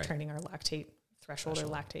CrossFit is we're turning our lactate threshold or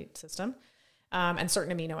lactate system, and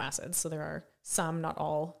certain amino acids. So there are some, not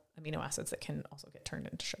all amino acids that can also get turned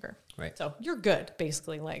into sugar. Right. So you're good,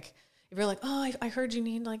 basically. Like if you're like, oh, I heard you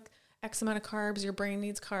need like X amount of carbs, your brain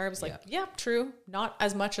needs carbs. Like, yeah, true. Not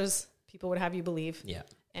as much as people would have you believe. Yeah.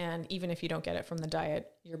 And even if you don't get it from the diet,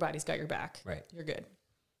 your body's got your back. Right. You're good.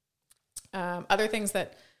 Other things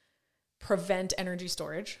that prevent energy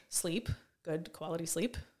storage: sleep, good quality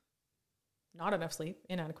sleep, not enough sleep,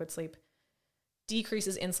 inadequate sleep,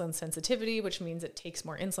 decreases insulin sensitivity, which means it takes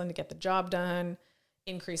more insulin to get the job done,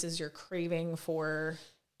 increases your craving for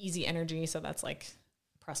easy energy. So that's like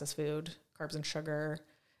processed food, carbs and sugar.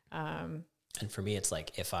 And for me, it's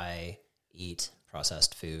like if I eat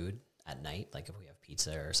processed food at night, like if we have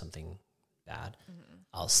pizza or something bad,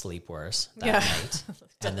 I'll sleep worse that night.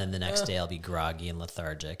 And then the next day I'll be groggy and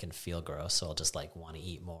lethargic and feel gross. So I'll just like want to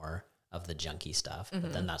eat more of the junky stuff.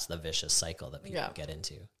 But then that's the vicious cycle that people get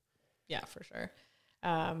into. Yeah, for sure.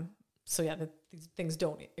 So yeah, these things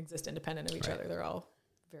don't exist independent of each other. They're all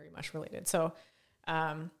very much related. So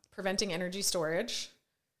preventing energy storage,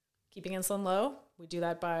 keeping insulin low. We do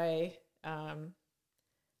that by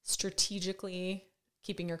strategically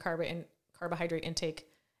keeping your carbohydrate intake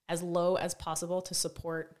as low as possible to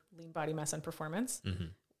support lean body mass and performance,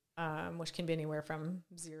 which can be anywhere from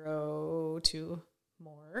 0 to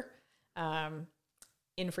more.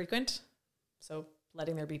 Infrequent, so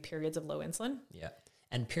letting there be periods of low insulin. Yeah,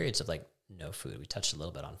 and periods of like no food. We touched a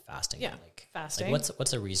little bit on fasting. Yeah, like fasting. Like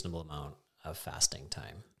what's a reasonable amount of fasting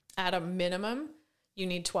time? At a minimum, you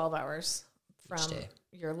need 12 hours from day.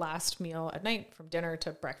 your last meal at night, from dinner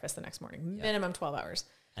to breakfast the next morning. Minimum 12 hours.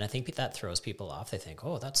 And I think that throws people off. They think,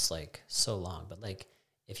 oh, that's like so long. But like,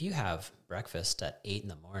 if you have breakfast at 8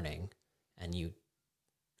 a.m. and you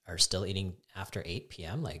are still eating after 8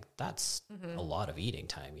 p.m., like that's a lot of eating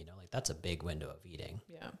time, you know, like that's a big window of eating.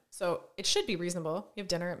 Yeah. So it should be reasonable. You have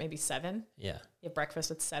dinner at maybe 7. Yeah. You have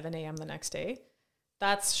breakfast at 7 a.m. the next day.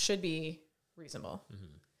 That should be reasonable.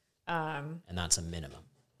 And that's a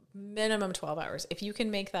Minimum 12 hours. If you can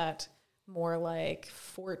make that more like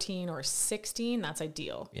 14 or 16, that's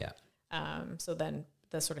ideal. Yeah. So then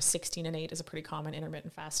the sort of 16 and 8 is a pretty common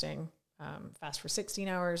intermittent fasting. Fast for 16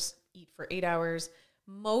 hours, eat for 8 hours.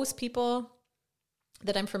 Most people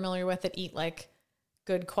that I'm familiar with that eat like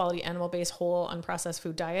good quality animal-based whole unprocessed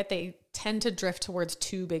food diet, they tend to drift towards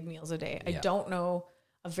 2 big meals a day. I don't know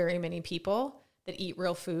of very many people that eat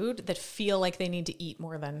real food that feel like they need to eat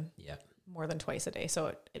more than twice a day.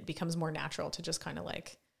 So it becomes more natural to just kind of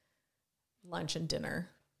like lunch and dinner,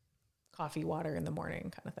 coffee, water in the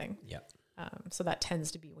morning kind of thing. Yeah. So that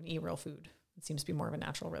tends to be when you eat real food. It seems to be more of a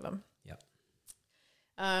natural rhythm. Yeah.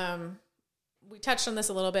 We touched on this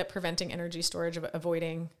a little bit, preventing energy storage,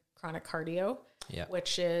 avoiding chronic cardio,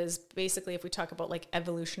 which is basically, if we talk about like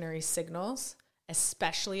evolutionary signals,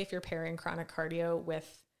 especially if you're pairing chronic cardio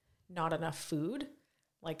with not enough food,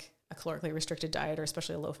 like a calorically restricted diet or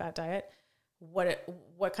especially a low fat diet,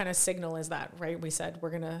 what kind of signal is that, right? We said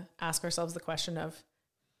we're going to ask ourselves the question of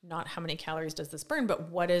not how many calories does this burn, but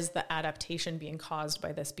what is the adaptation being caused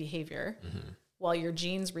by this behavior? Well, your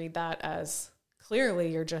genes read that as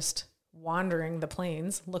clearly you're just wandering the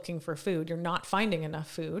plains looking for food. You're not finding enough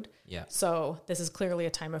food. Yeah. So this is clearly a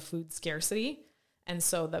time of food scarcity. And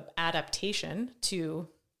so the adaptation to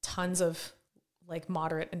tons of like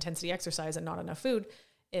moderate intensity exercise and not enough food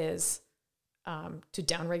is to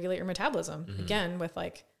downregulate your metabolism. Again, with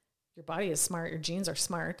like your body is smart, your genes are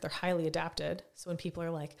smart, they're highly adapted. So when people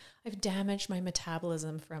are like, I've damaged my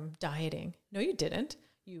metabolism from dieting. No, you didn't.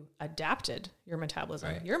 You adapted your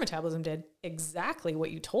metabolism. Right. Your metabolism did exactly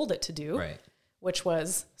what you told it to do, Right. which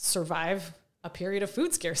was survive a period of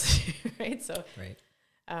food scarcity, right? So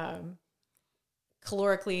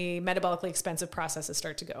calorically, metabolically expensive processes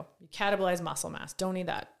start to go. You catabolize muscle mass. Don't need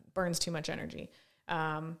that. Burns too much energy.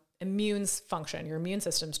 Immune function. Your immune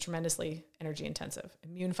system's tremendously energy intensive.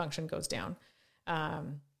 Immune function goes down.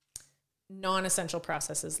 Non-essential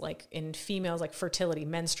processes like in females, like fertility,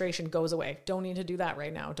 menstruation goes away. Don't need to do that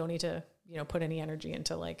right now. Don't need to, put any energy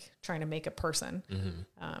into like trying to make a person.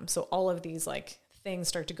 So all of these like things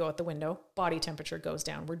start to go out the window. Body temperature goes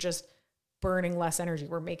down. We're just burning less energy.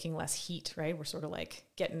 We're making less heat, right? We're sort of like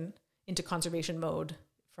getting into conservation mode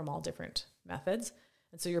from all different methods.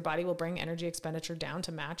 And so your body will bring energy expenditure down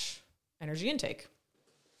to match energy intake.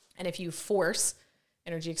 And if you force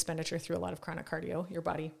energy expenditure through a lot of chronic cardio, your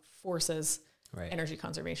body forces energy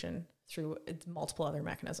conservation through multiple other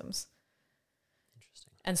mechanisms.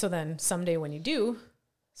 Interesting. And so then someday when you do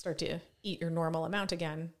start to eat your normal amount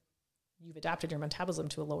again, you've adapted your metabolism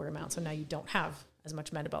to a lower amount. So now you don't have as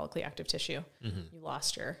much metabolically active tissue. You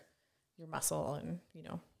lost your muscle and,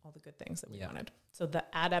 all the good things that we wanted. So the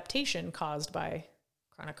adaptation caused by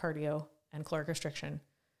chronic cardio and caloric restriction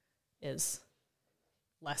is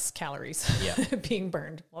less calories being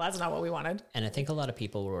burned. Well, that's not what we wanted. And I think a lot of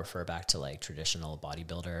people will refer back to like traditional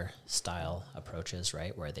bodybuilder style approaches,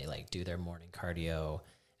 right? Where they like do their morning cardio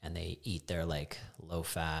and they eat their like low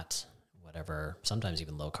fat, whatever, sometimes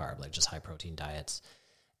even low carb, like just high protein diets.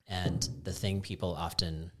 And the thing people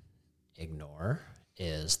often ignore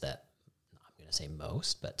is that, I'm going to say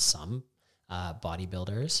most, but some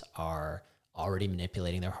bodybuilders are already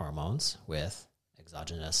manipulating their hormones with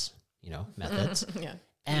exogenous, methods.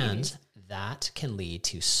 And that can lead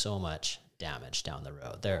to so much damage down the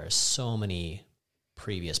road. There are so many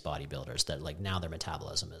previous bodybuilders that like now their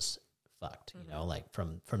metabolism is fucked, like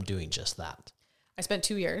from doing just that. I spent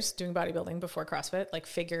 2 years doing bodybuilding before CrossFit, like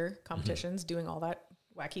figure competitions, doing all that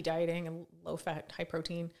wacky dieting and low fat, high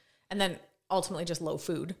protein, and then ultimately just low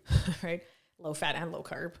food, right? Low fat and low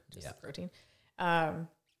carb, just protein.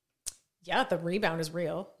 The rebound is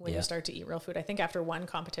real when you start to eat real food. I think after one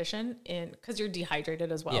competition, because you're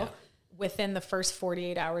dehydrated as well, within the first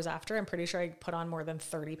 48 hours after, I'm pretty sure I put on more than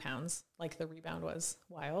 30 pounds. Like the rebound was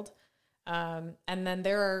wild. And then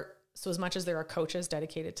as much as there are coaches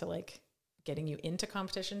dedicated to like getting you into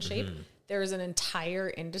competition shape, there is an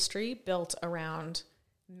entire industry built around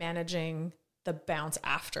managing the bounce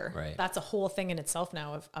after. Right. That's a whole thing in itself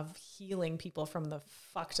now of healing people from the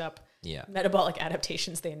fucked up Yeah. metabolic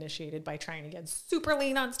adaptations they initiated by trying to get super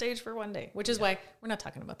lean on stage for one day, which is why we're not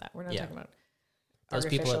talking about that. We're not talking about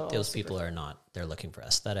those people are not, they're looking for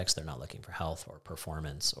aesthetics. They're not looking for health or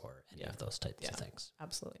performance or any of those types of things.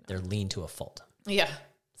 Absolutely not. They're lean to a fault. Yeah.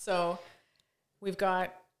 So we've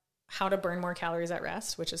got how to burn more calories at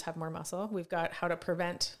rest, which is have more muscle. We've got how to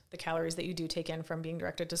prevent the calories that you do take in from being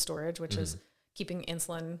directed to storage, which is keeping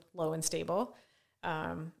insulin low and stable.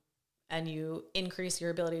 And you increase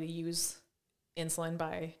your ability to use insulin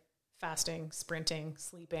by fasting, sprinting,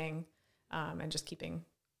 sleeping, and just keeping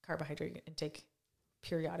carbohydrate intake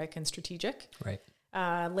periodic and strategic. Right.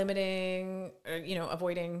 Limiting,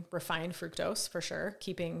 avoiding refined fructose for sure.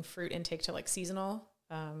 Keeping fruit intake to like seasonal,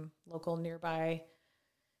 local, nearby.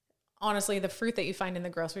 Honestly, the fruit that you find in the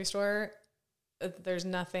grocery store, there's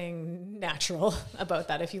nothing natural about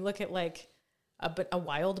that. If you look at like a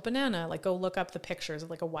wild banana, like go look up the pictures of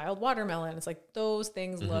like a wild watermelon. It's like those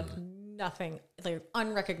things look nothing, like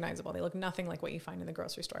unrecognizable. They look nothing like what you find in the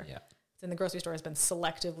grocery store. Yeah. It's in the grocery store has been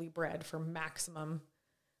selectively bred for maximum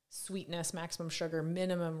sweetness, maximum sugar,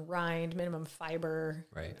 minimum rind, minimum fiber.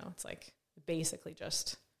 Right. It's like basically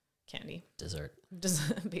just candy. Dessert.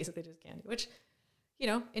 Basically just candy, which,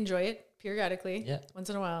 enjoy it periodically. Yeah. Once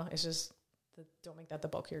in a while. It's just don't make that the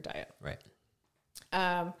bulk of your diet. Right.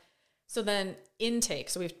 So then intake.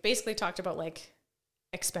 So we've basically talked about like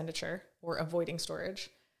expenditure or avoiding storage.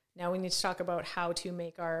 Now we need to talk about how to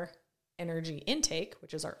make our energy intake,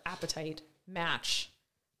 which is our appetite, match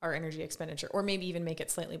our energy expenditure, or maybe even make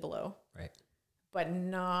it slightly below. Right. But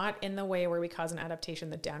not in the way where we cause an adaptation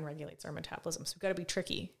that downregulates our metabolism. So we've got to be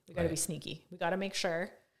tricky. We've got to be sneaky. We got to make sure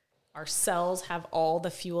our cells have all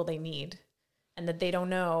the fuel they need and that they don't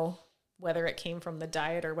know whether it came from the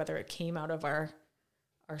diet or whether it came out of our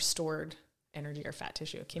stored energy or fat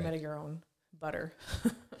tissue. It came out of your own butter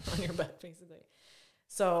on your butt, basically.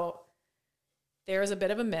 So there's a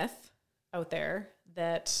bit of a myth out there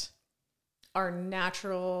that our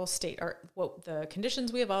natural state, what the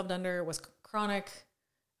conditions we evolved under was chronic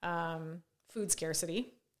food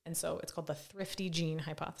scarcity. And so it's called the thrifty gene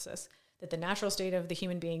hypothesis, that the natural state of the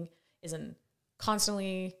human being is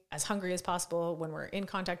constantly as hungry as possible. When we're in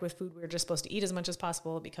contact with food, we're just supposed to eat as much as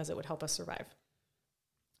possible because it would help us survive.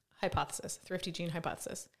 Hypothesis, thrifty gene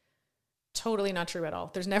hypothesis. Totally not true at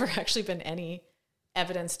all. There's never actually been any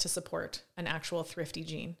evidence to support an actual thrifty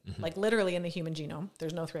gene. Like literally in the human genome,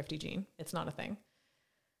 there's no thrifty gene. It's not a thing.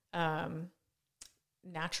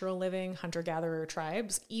 Natural living hunter-gatherer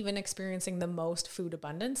tribes, even experiencing the most food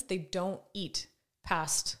abundance, they don't eat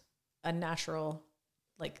past a natural,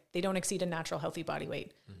 they don't exceed a natural healthy body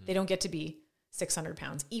weight. They don't get to be 600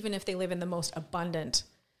 pounds, even if they live in the most abundant,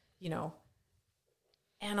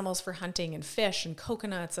 animals for hunting and fish and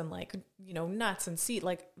coconuts and nuts and seed,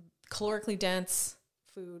 calorically dense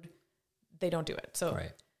food, they don't do it. So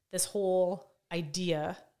this whole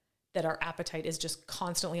idea that our appetite is just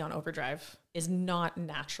constantly on overdrive is not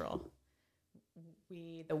natural.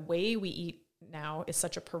 The way we eat now is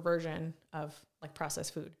such a perversion of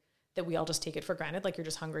processed food that we all just take it for granted. You're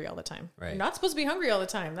just hungry all the time. Right. You're not supposed to be hungry all the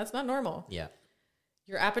time. That's not normal. Yeah.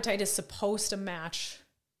 Your appetite is supposed to match,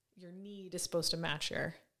 your need is supposed to match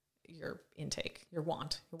your intake, your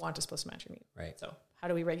want. Your want is supposed to match your need. Right. So how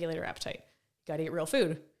do we regulate our appetite? You got to eat real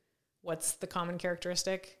food. What's the common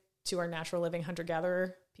characteristic to our natural living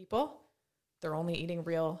hunter-gatherer people? They're only eating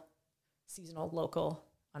real, seasonal, local,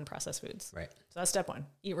 unprocessed foods. Right. So that's step one.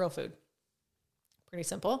 Eat real food. Pretty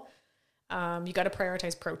simple. You got to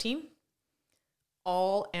prioritize protein.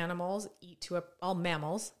 All mammals eat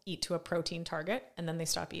to a protein target, and then they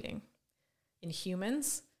stop eating. In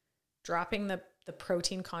humans, dropping the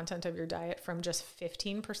protein content of your diet from just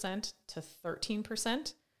 15% to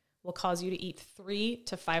 13% will cause you to eat 300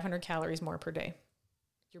 to 500 calories more per day.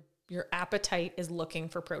 Your appetite is looking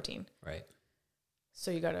for protein. Right.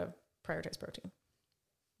 So you got to prioritize protein,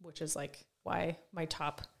 which is why my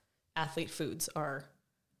top athlete foods are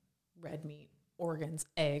red meat, organs,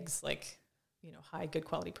 eggs, high, good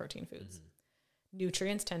quality protein foods.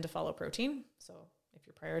 Nutrients tend to follow protein. So if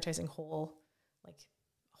you're prioritizing whole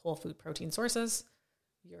food protein sources,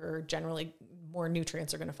 you're generally more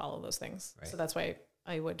nutrients are going to follow those things. Right. So that's why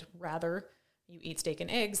I would rather you eat steak and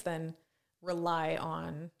eggs than rely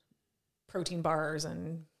on protein bars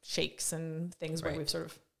and shakes and things where we've sort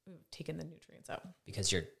of taken the nutrients out.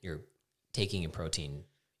 Because you're taking in protein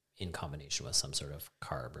in combination with some sort of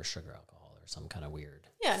carb or sugar alcohol or some kind of weird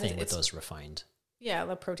thing with those refined. Yeah,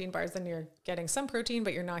 the protein bars, then you're getting some protein,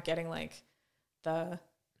 but you're not getting the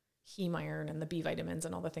heme iron and the B vitamins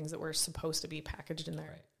and all the things that were supposed to be packaged in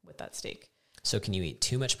there with that steak. So can you eat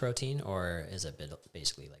too much protein, or is it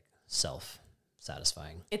basically like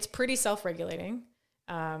self-satisfying? It's pretty self-regulating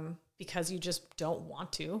because you just don't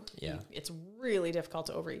want to. Yeah. It's really difficult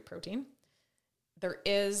to overeat protein. There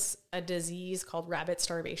is a disease called rabbit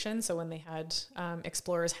starvation. So when they had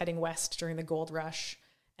explorers heading west during the gold rush,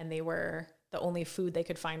 and the only food they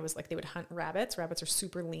could find was like they would hunt rabbits. Rabbits are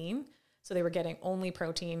super lean. So they were getting only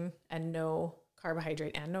protein and no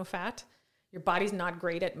carbohydrate and no fat. Your body's not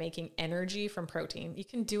great at making energy from protein. You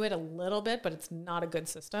can do it a little bit, but it's not a good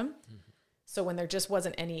system. Mm-hmm. So when there just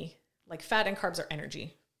wasn't any, like fat and carbs are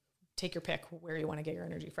energy. Take your pick where you want to get your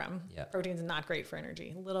energy from. Yeah. Protein's not great for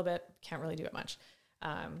energy. A little bit, can't really do it much.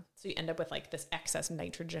 So you end up with like this excess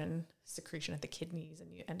nitrogen secretion at the kidneys,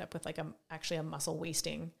 and you end up with like actually a muscle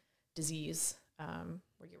wasting disease where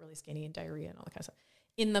you get really skinny and diarrhea and all that kind of stuff.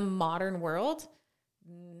 In the modern world,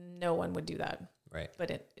 no one would do that. Right.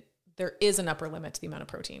 But there is an upper limit to the amount of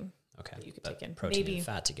protein that you could take in. Protein and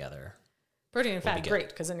fat together. Protein and fat, great,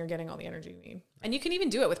 because then you're getting all the energy you need. Right. And you can even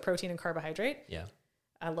do it with protein and carbohydrate. Yeah.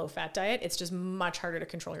 A low-fat diet. It's just much harder to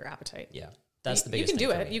control your appetite. Yeah. That's the biggest thing. You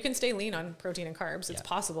can do it. Me. You can stay lean on protein and carbs. It's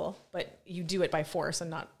possible, but you do it by force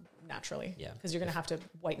and not naturally. Yeah. Because you're going to have to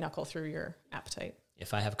white knuckle through your appetite.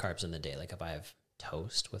 If I have carbs in the day, like if I have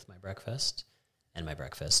toast with my breakfast, and my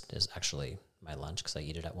breakfast is actually my lunch because I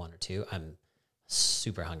eat it at 1 or 2, I'm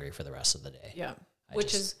super hungry for the rest of the day. Yeah.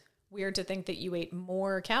 Which is weird to think that you ate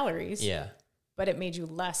more calories. Yeah. But it made you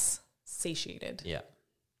less satiated. Yeah.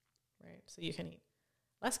 Right. So you can eat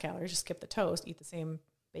less calories, just skip the toast, eat the same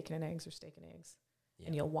bacon and eggs or steak and eggs,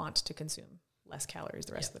 and you'll want to consume less calories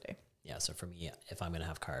the rest of the day. Yeah. So for me, if I'm going to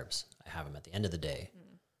have carbs, I have them at the end of the day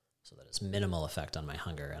so that it's minimal effect on my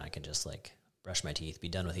hunger, and I can just like brush my teeth, be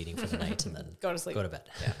done with eating for the night, and then go to sleep. Go to bed.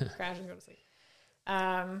 Yeah. Crash and go to sleep.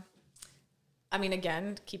 I mean,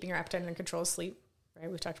 again, keeping your appetite under control is sleep, right?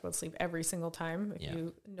 We've talked about sleep every single time. If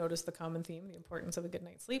you notice the common theme, the importance of a good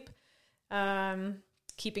night's sleep.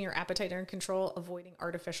 Keeping your appetite under control, avoiding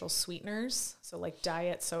artificial sweeteners. So like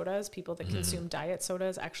diet sodas, people that consume diet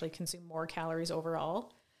sodas actually consume more calories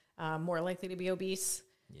overall, more likely to be obese.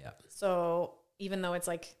 Yeah. So even though it's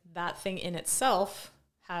like that thing in itself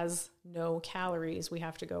has no calories, we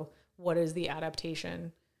have to go, what is the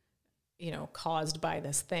adaptation, caused by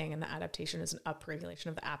this thing? And the adaptation is an upregulation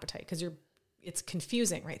of the appetite, because it's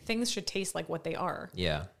confusing, right? Things should taste like what they are.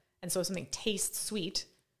 Yeah. And so if something tastes sweet,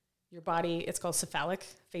 your body, it's called cephalic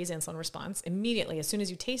phase insulin response. Immediately, as soon as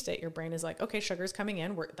you taste it, your brain is like, okay, sugar's coming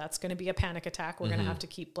in. That's going to be a panic attack. We're going to have to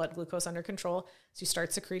keep blood glucose under control. So you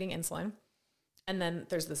start secreting insulin. And then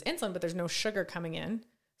there's this insulin, but there's no sugar coming in.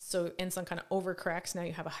 So insulin kind of overcorrects. Now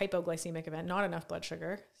you have a hypoglycemic event, not enough blood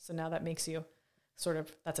sugar. So now that makes you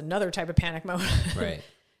that's another type of panic mode. Right.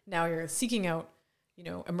 Now you're seeking out,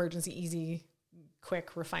 emergency, easy,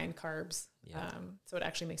 quick, refined carbs. Yeah. So it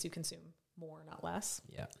actually makes you consume more, not less.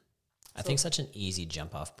 Yeah. I think such an easy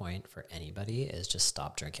jump off point for anybody is just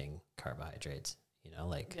stop drinking carbohydrates.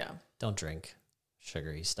 Don't drink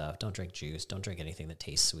sugary stuff. Don't drink juice. Don't drink anything that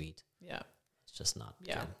tastes sweet. Yeah. It's just not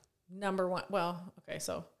good. Number one. Well, okay.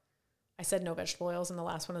 So I said no vegetable oils, and the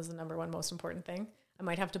last one is the number one most important thing. I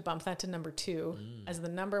might have to bump that to number 2 as the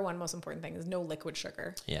number one most important thing is no liquid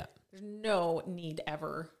sugar. Yeah. There's no need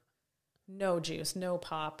ever. No juice, no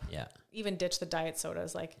pop. Yeah. Even ditch the diet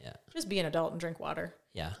sodas. Just be an adult and drink water.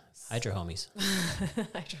 Yeah. Hydro homies.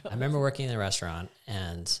 I remember working in a restaurant,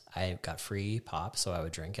 and I got free pop, so I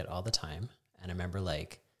would drink it all the time. And I remember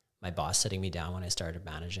my boss sitting me down when I started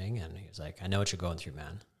managing, and he was like, I know what you're going through,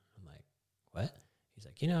 man. I'm like, what? He's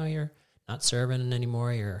like, you're not serving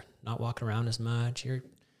anymore. You're not walking around as much. You're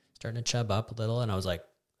starting to chub up a little. And I was like,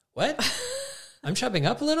 what? I'm chubbing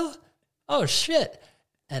up a little? Oh, shit.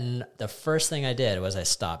 And the first thing I did was I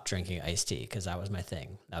stopped drinking iced tea, because that was my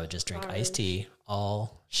thing. I would just drink iced tea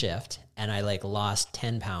all shift. And I lost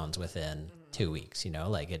 10 pounds within 2 weeks,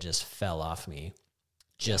 it just fell off me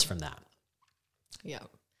just from that. Yeah.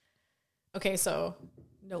 Okay. So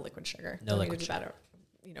no liquid sugar. No liquid sugar.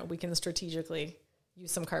 We can strategically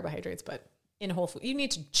use some carbohydrates, but in whole food, you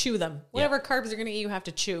need to chew them. Whatever carbs you're going to eat, you have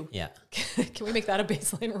to chew. Yeah. Can we make that a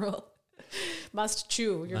baseline rule? Must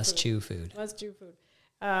chew. Must chew food. Must chew food.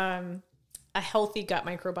 A healthy gut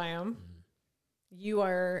microbiome. You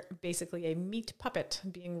are basically a meat puppet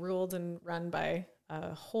being ruled and run by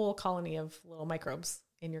a whole colony of little microbes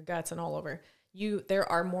in your guts and all over. There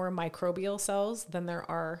are more microbial cells than there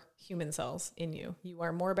are human cells in you. You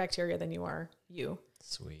are more bacteria than you are you.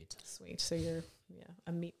 Sweet. So you're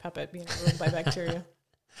a meat puppet being ruled by bacteria.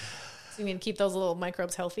 So you mean keep those little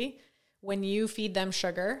microbes healthy. When you feed them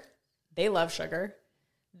sugar, they love sugar.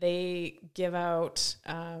 They give out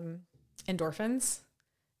endorphins,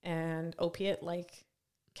 and opiate-like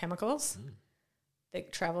chemicals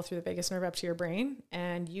that travel through the vagus nerve up to your brain,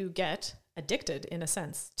 and you get addicted in a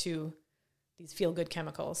sense to these feel-good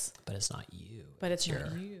chemicals. But it's not you. But it's your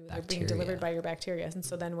not you. bacteria. They're being delivered by your bacteria. And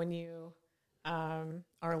so then when you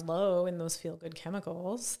are low in those feel-good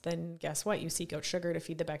chemicals, then guess what? You seek out sugar to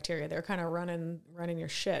feed the bacteria. They're kind of running your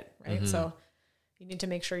shit, right? So you need to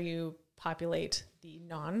make sure you populate the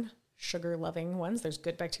non-sugar loving ones. There's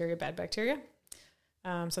good bacteria, bad bacteria.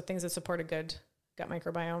 So things that support a good gut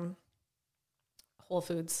microbiome, whole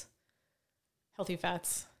foods, healthy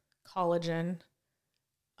fats, collagen,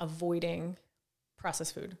 avoiding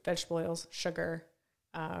processed food, vegetable oils, sugar,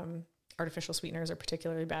 artificial sweeteners are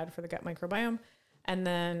particularly bad for the gut microbiome. And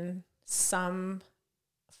then some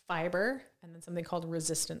fiber, and then something called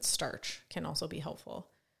resistant starch can also be helpful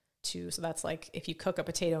too. So that's like if you cook a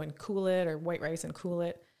potato and cool it, or white rice and cool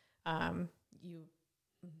it,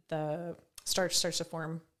 the starch starts to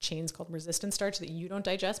form chains called resistant starch that you don't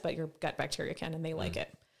digest, but your gut bacteria can, and they like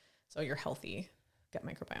it. So you're healthy gut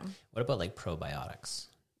microbiome. What about like probiotics?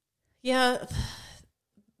 Yeah,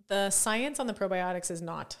 the science on the probiotics is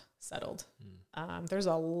not settled. There's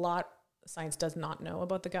a lot science does not know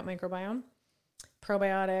about the gut microbiome.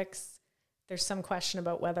 Probiotics, there's some question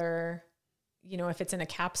about whether, if it's in a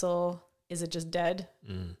capsule, is it just dead?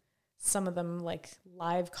 Some of them, like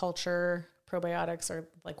live culture probiotics, are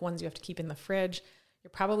like ones you have to keep in the fridge. You're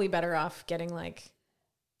probably better off getting like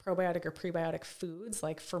probiotic or prebiotic foods.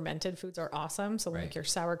 Like fermented foods are awesome. So like your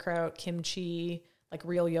sauerkraut, kimchi, like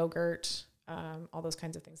real yogurt, all those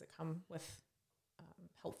kinds of things that come with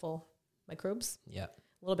helpful microbes. Yeah.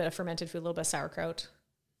 A little bit of fermented food, a little bit of sauerkraut,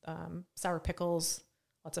 sour pickles,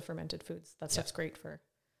 lots of fermented foods. That stuff's great for.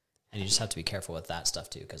 And you just have to be careful with that stuff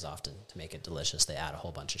too, because often to make it delicious, they add a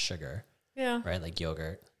whole bunch of sugar. Yeah. Right? Like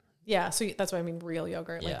yogurt. Yeah. So that's what I mean. Real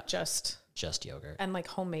yogurt, like just yogurt. And like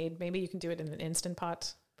homemade. Maybe you can do it in an Instant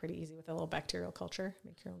Pot. Pretty easy with a little bacterial culture.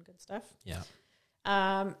 Make your own good stuff. Yeah.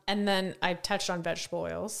 And then I touched on vegetable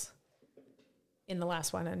oils in the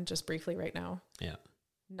last one, and just briefly right now. Yeah.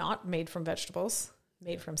 Not made from vegetables,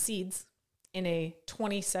 made from seeds in a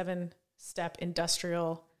 27-step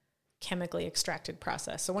industrial chemically extracted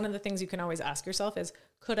process. So one of the things you can always ask yourself is,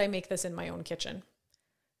 could I make this in my own kitchen?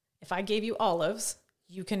 If I gave you olives,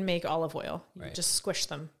 you can make olive oil. You just squish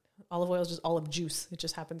them. Olive oil is just olive juice. It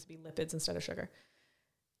just happens to be lipids instead of sugar.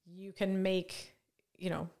 You can make,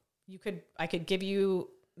 I could give you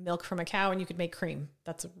milk from a cow and you could make cream.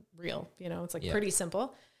 That's real. It's like pretty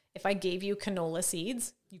simple. If I gave you canola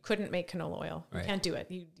seeds, you couldn't make canola oil. You can't do it.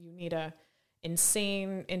 You need a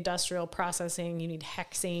insane industrial processing. You need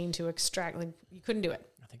hexane to extract. Like, you couldn't do it.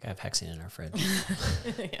 I think I have hexane in our fridge.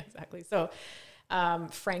 Yeah, exactly. So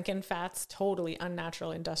frankenfats, totally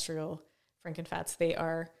unnatural industrial frankenfats, they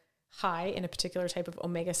are high in a particular type of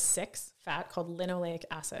omega-6 fat called linoleic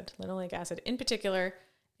acid. Linoleic acid in particular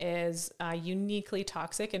is uniquely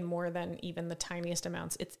toxic in more than even the tiniest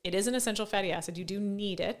amounts. It is an essential fatty acid. You do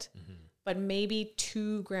need it, but maybe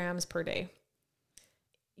 2 grams per day.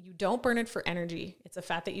 You don't burn it for energy. It's a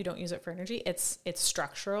fat that you don't use it for energy. It's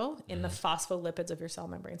structural in the phospholipids of your cell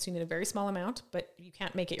membrane. So you need a very small amount, but you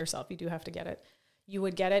can't make it yourself. You do have to get it. You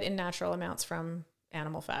would get it in natural amounts from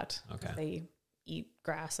animal fat. Okay. They eat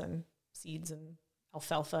grass and seeds and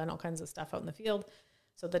alfalfa and all kinds of stuff out in the field.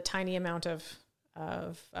 So the tiny amount of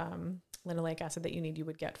linoleic acid that you need, you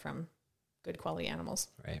would get from good quality animals.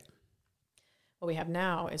 Right. What we have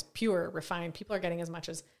now is pure, refined. People are getting as much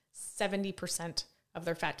as 70% of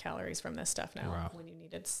their fat calories from this stuff now when you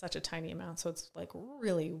needed such a tiny amount. So it's like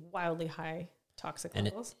really wildly high toxic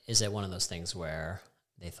levels. Is it one of those things where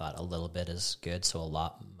they thought a little bit is good, so a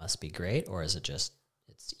lot must be great? Or is it just,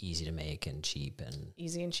 it's easy to make and cheap and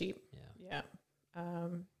easy and cheap? Yeah.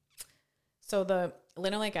 So the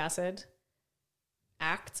linoleic acid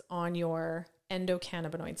acts on your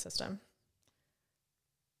endocannabinoid system,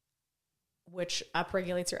 which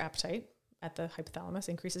upregulates your appetite at the hypothalamus,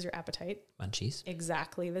 increases your appetite. Munchies.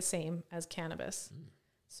 Exactly the same as cannabis.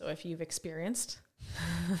 So if you've experienced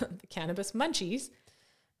the cannabis munchies,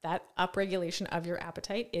 that upregulation of your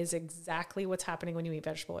appetite is exactly what's happening when you eat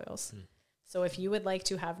vegetable oils. So if you would like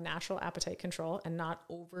to have natural appetite control and not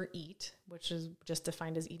overeat, which is just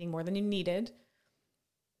defined as eating more than you needed,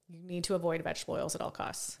 you need to avoid vegetable oils at all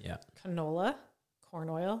costs. Yeah. Canola, corn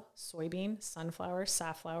oil, soybean, sunflower,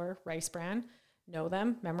 safflower, rice bran. Know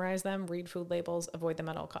them, memorize them, read food labels, avoid them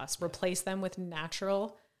at all costs. Replace them with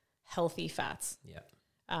natural, healthy fats. Yeah.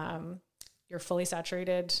 Your fully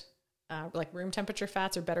saturated, like room temperature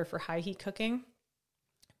fats are better for high heat cooking.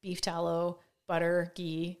 Beef tallow, butter,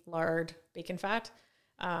 ghee, lard, bacon fat.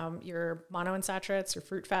 Your monounsaturates, your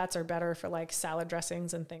fruit fats are better for like salad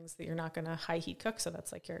dressings and things that you're not going to high heat cook. So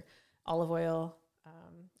that's like your olive oil,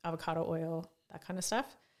 avocado oil, that kind of stuff.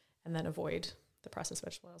 And then avoid the processed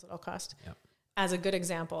vegetable oils at all cost. Yep. As a good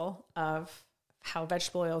example of how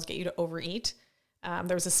vegetable oils get you to overeat,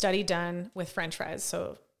 there was a study done with French fries.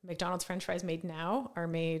 So McDonald's French fries made now are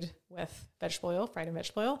made with vegetable oil, fried in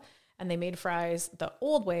vegetable oil. And they made fries the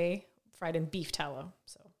old way, fried in beef tallow.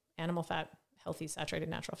 So animal fat, healthy, saturated,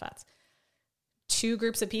 natural fats. 2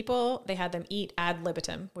 groups of people, they had them eat ad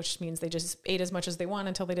libitum, which means they just ate as much as they want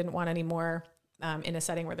until they didn't want any more, in a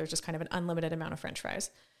setting where there's just kind of an unlimited amount of French fries.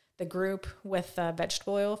 The group with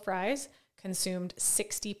vegetable oil fries consumed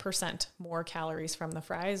 60% more calories from the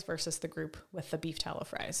fries versus the group with the beef tallow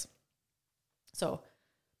fries. So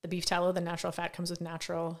the beef tallow, the natural fat, comes with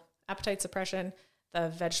natural appetite suppression. The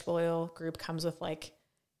vegetable oil group comes with like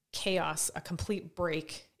chaos, a complete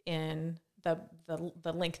break in the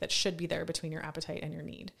link that should be there between your appetite and your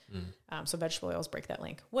need. So vegetable oils break that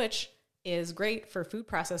link, which is great for food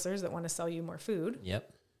processors that want to sell you more food.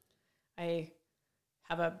 Yep. I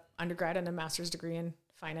have a undergrad and a master's degree in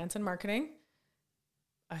finance and marketing.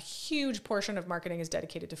 A huge portion of marketing is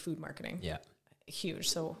dedicated to food marketing. Yeah. Huge.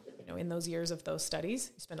 So, in those years of those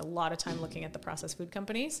studies, you spend a lot of time looking at the processed food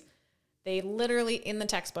companies. They literally, in the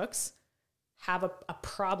textbooks, have a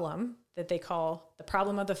problem that they call the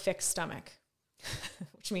problem of the fixed stomach,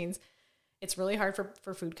 which means it's really hard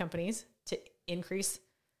for food companies to increase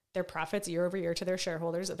their profits year over year to their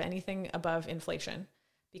shareholders of anything above inflation,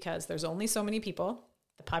 because there's only so many people,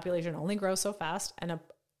 the population only grows so fast, and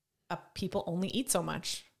people only eat so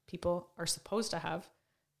much. People are supposed to have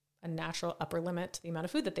a natural upper limit to the amount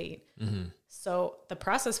of food that they eat. Mm-hmm. So the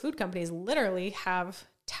processed food companies literally have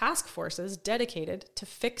task forces dedicated to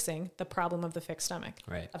fixing the problem of the fixed stomach,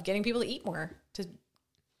 right, of getting people to eat more, to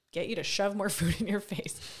get you to shove more food in your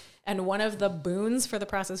face. And one of the boons for the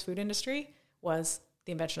processed food industry was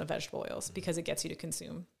the invention of vegetable oils, because it gets you to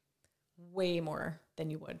consume way more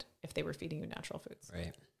than you would if they were feeding you natural foods.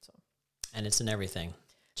 Right. So, and it's in everything.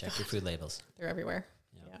 Check your food labels. They're everywhere.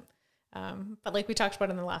 Yeah. But like we talked about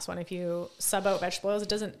in the last one, if you sub out vegetable oils,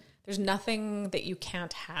 there's nothing that you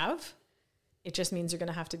can't have. It just means you're going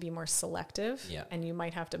to have to be more selective, and you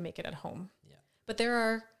might have to make it at home. Yeah. But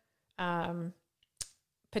there are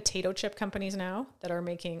potato chip companies now that are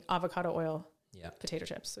making avocado oil potato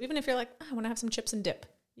chips. So even if you're like, I want to have some chips and dip,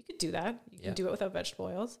 you could do that. You can do it without vegetable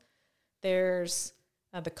oils. There's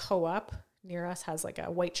the Co-op near us has like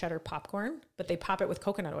a white cheddar popcorn, but they pop it with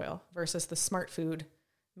coconut oil versus the Smart Food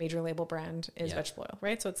major label brand is vegetable oil,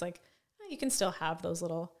 right? So it's like, you can still have those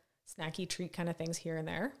little snacky treat kind of things here and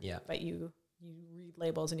there, but you read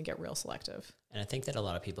labels and you get real selective. And I think that a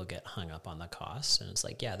lot of people get hung up on the cost, and it's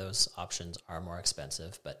like, those options are more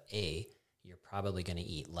expensive, but A, you're probably going to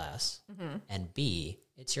eat less, and B,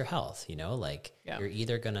 it's your health, you're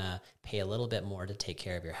either going to pay a little bit more to take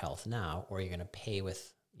care of your health now, or you're going to pay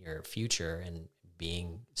with your future and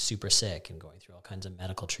being super sick and going through all kinds of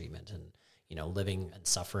medical treatment and, living and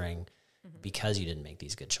suffering because you didn't make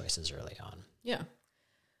these good choices early on. Yeah.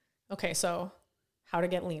 Okay. So how to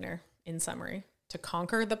get leaner, in summary, to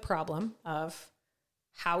conquer the problem of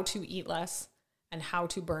how to eat less and how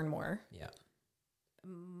to burn more. Yeah.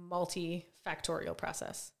 Multifactorial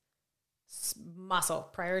process. Muscle,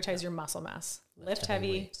 prioritize your muscle mass, lift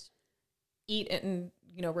heavy, eat it, and,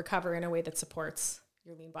 recover in a way that supports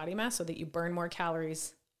your lean body mass so that you burn more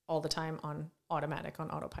calories all the time on automatic,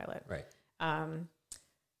 on autopilot. Right.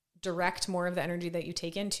 Direct more of the energy that you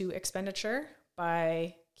take into expenditure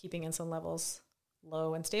by keeping insulin levels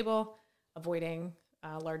low and stable, avoiding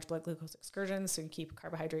large blood glucose excursions, so you keep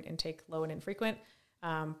carbohydrate intake low and infrequent.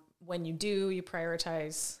 When you do, you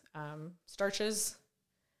prioritize starches.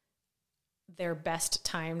 They're best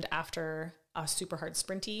timed after a super hard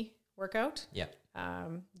sprinty workout. Yeah.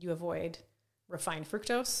 You avoid refined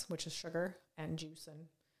fructose, which is sugar and juice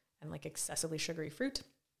and like excessively sugary fruit.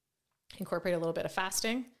 Incorporate a little bit of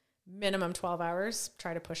fasting, minimum 12 hours,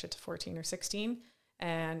 try to push it to 14 or 16.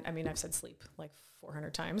 And I mean, I've said sleep like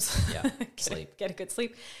 400 times. Yeah, get a good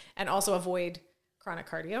sleep. And also avoid chronic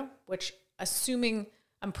cardio, which, assuming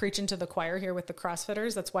I'm preaching to the choir here with the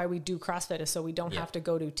CrossFitters, that's why we do CrossFit, is so we don't have to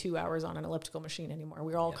go to 2 hours on an elliptical machine anymore.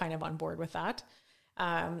 We're all kind of on board with that.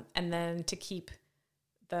 And then to keep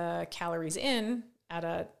the calories in at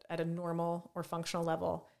a normal or functional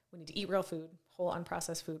level, we need to eat real food, whole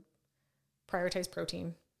unprocessed food, prioritize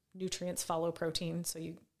protein, nutrients follow protein. So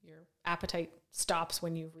your appetite stops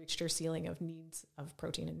when you've reached your ceiling of needs of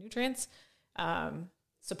protein and nutrients.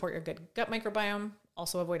 Support your good gut microbiome,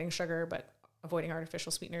 also avoiding sugar, but avoiding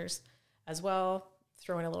artificial sweeteners as well.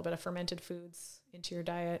 Throw in a little bit of fermented foods into your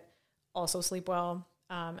diet. Also sleep well.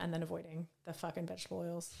 And then avoiding the fucking vegetable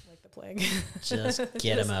oils like the plague. Just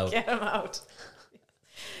get them out. Get them out.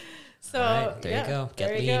 So right, there you go.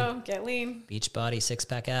 Get lean. Get lean. Beach body,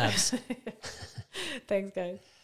 6-pack abs. Thanks, guys.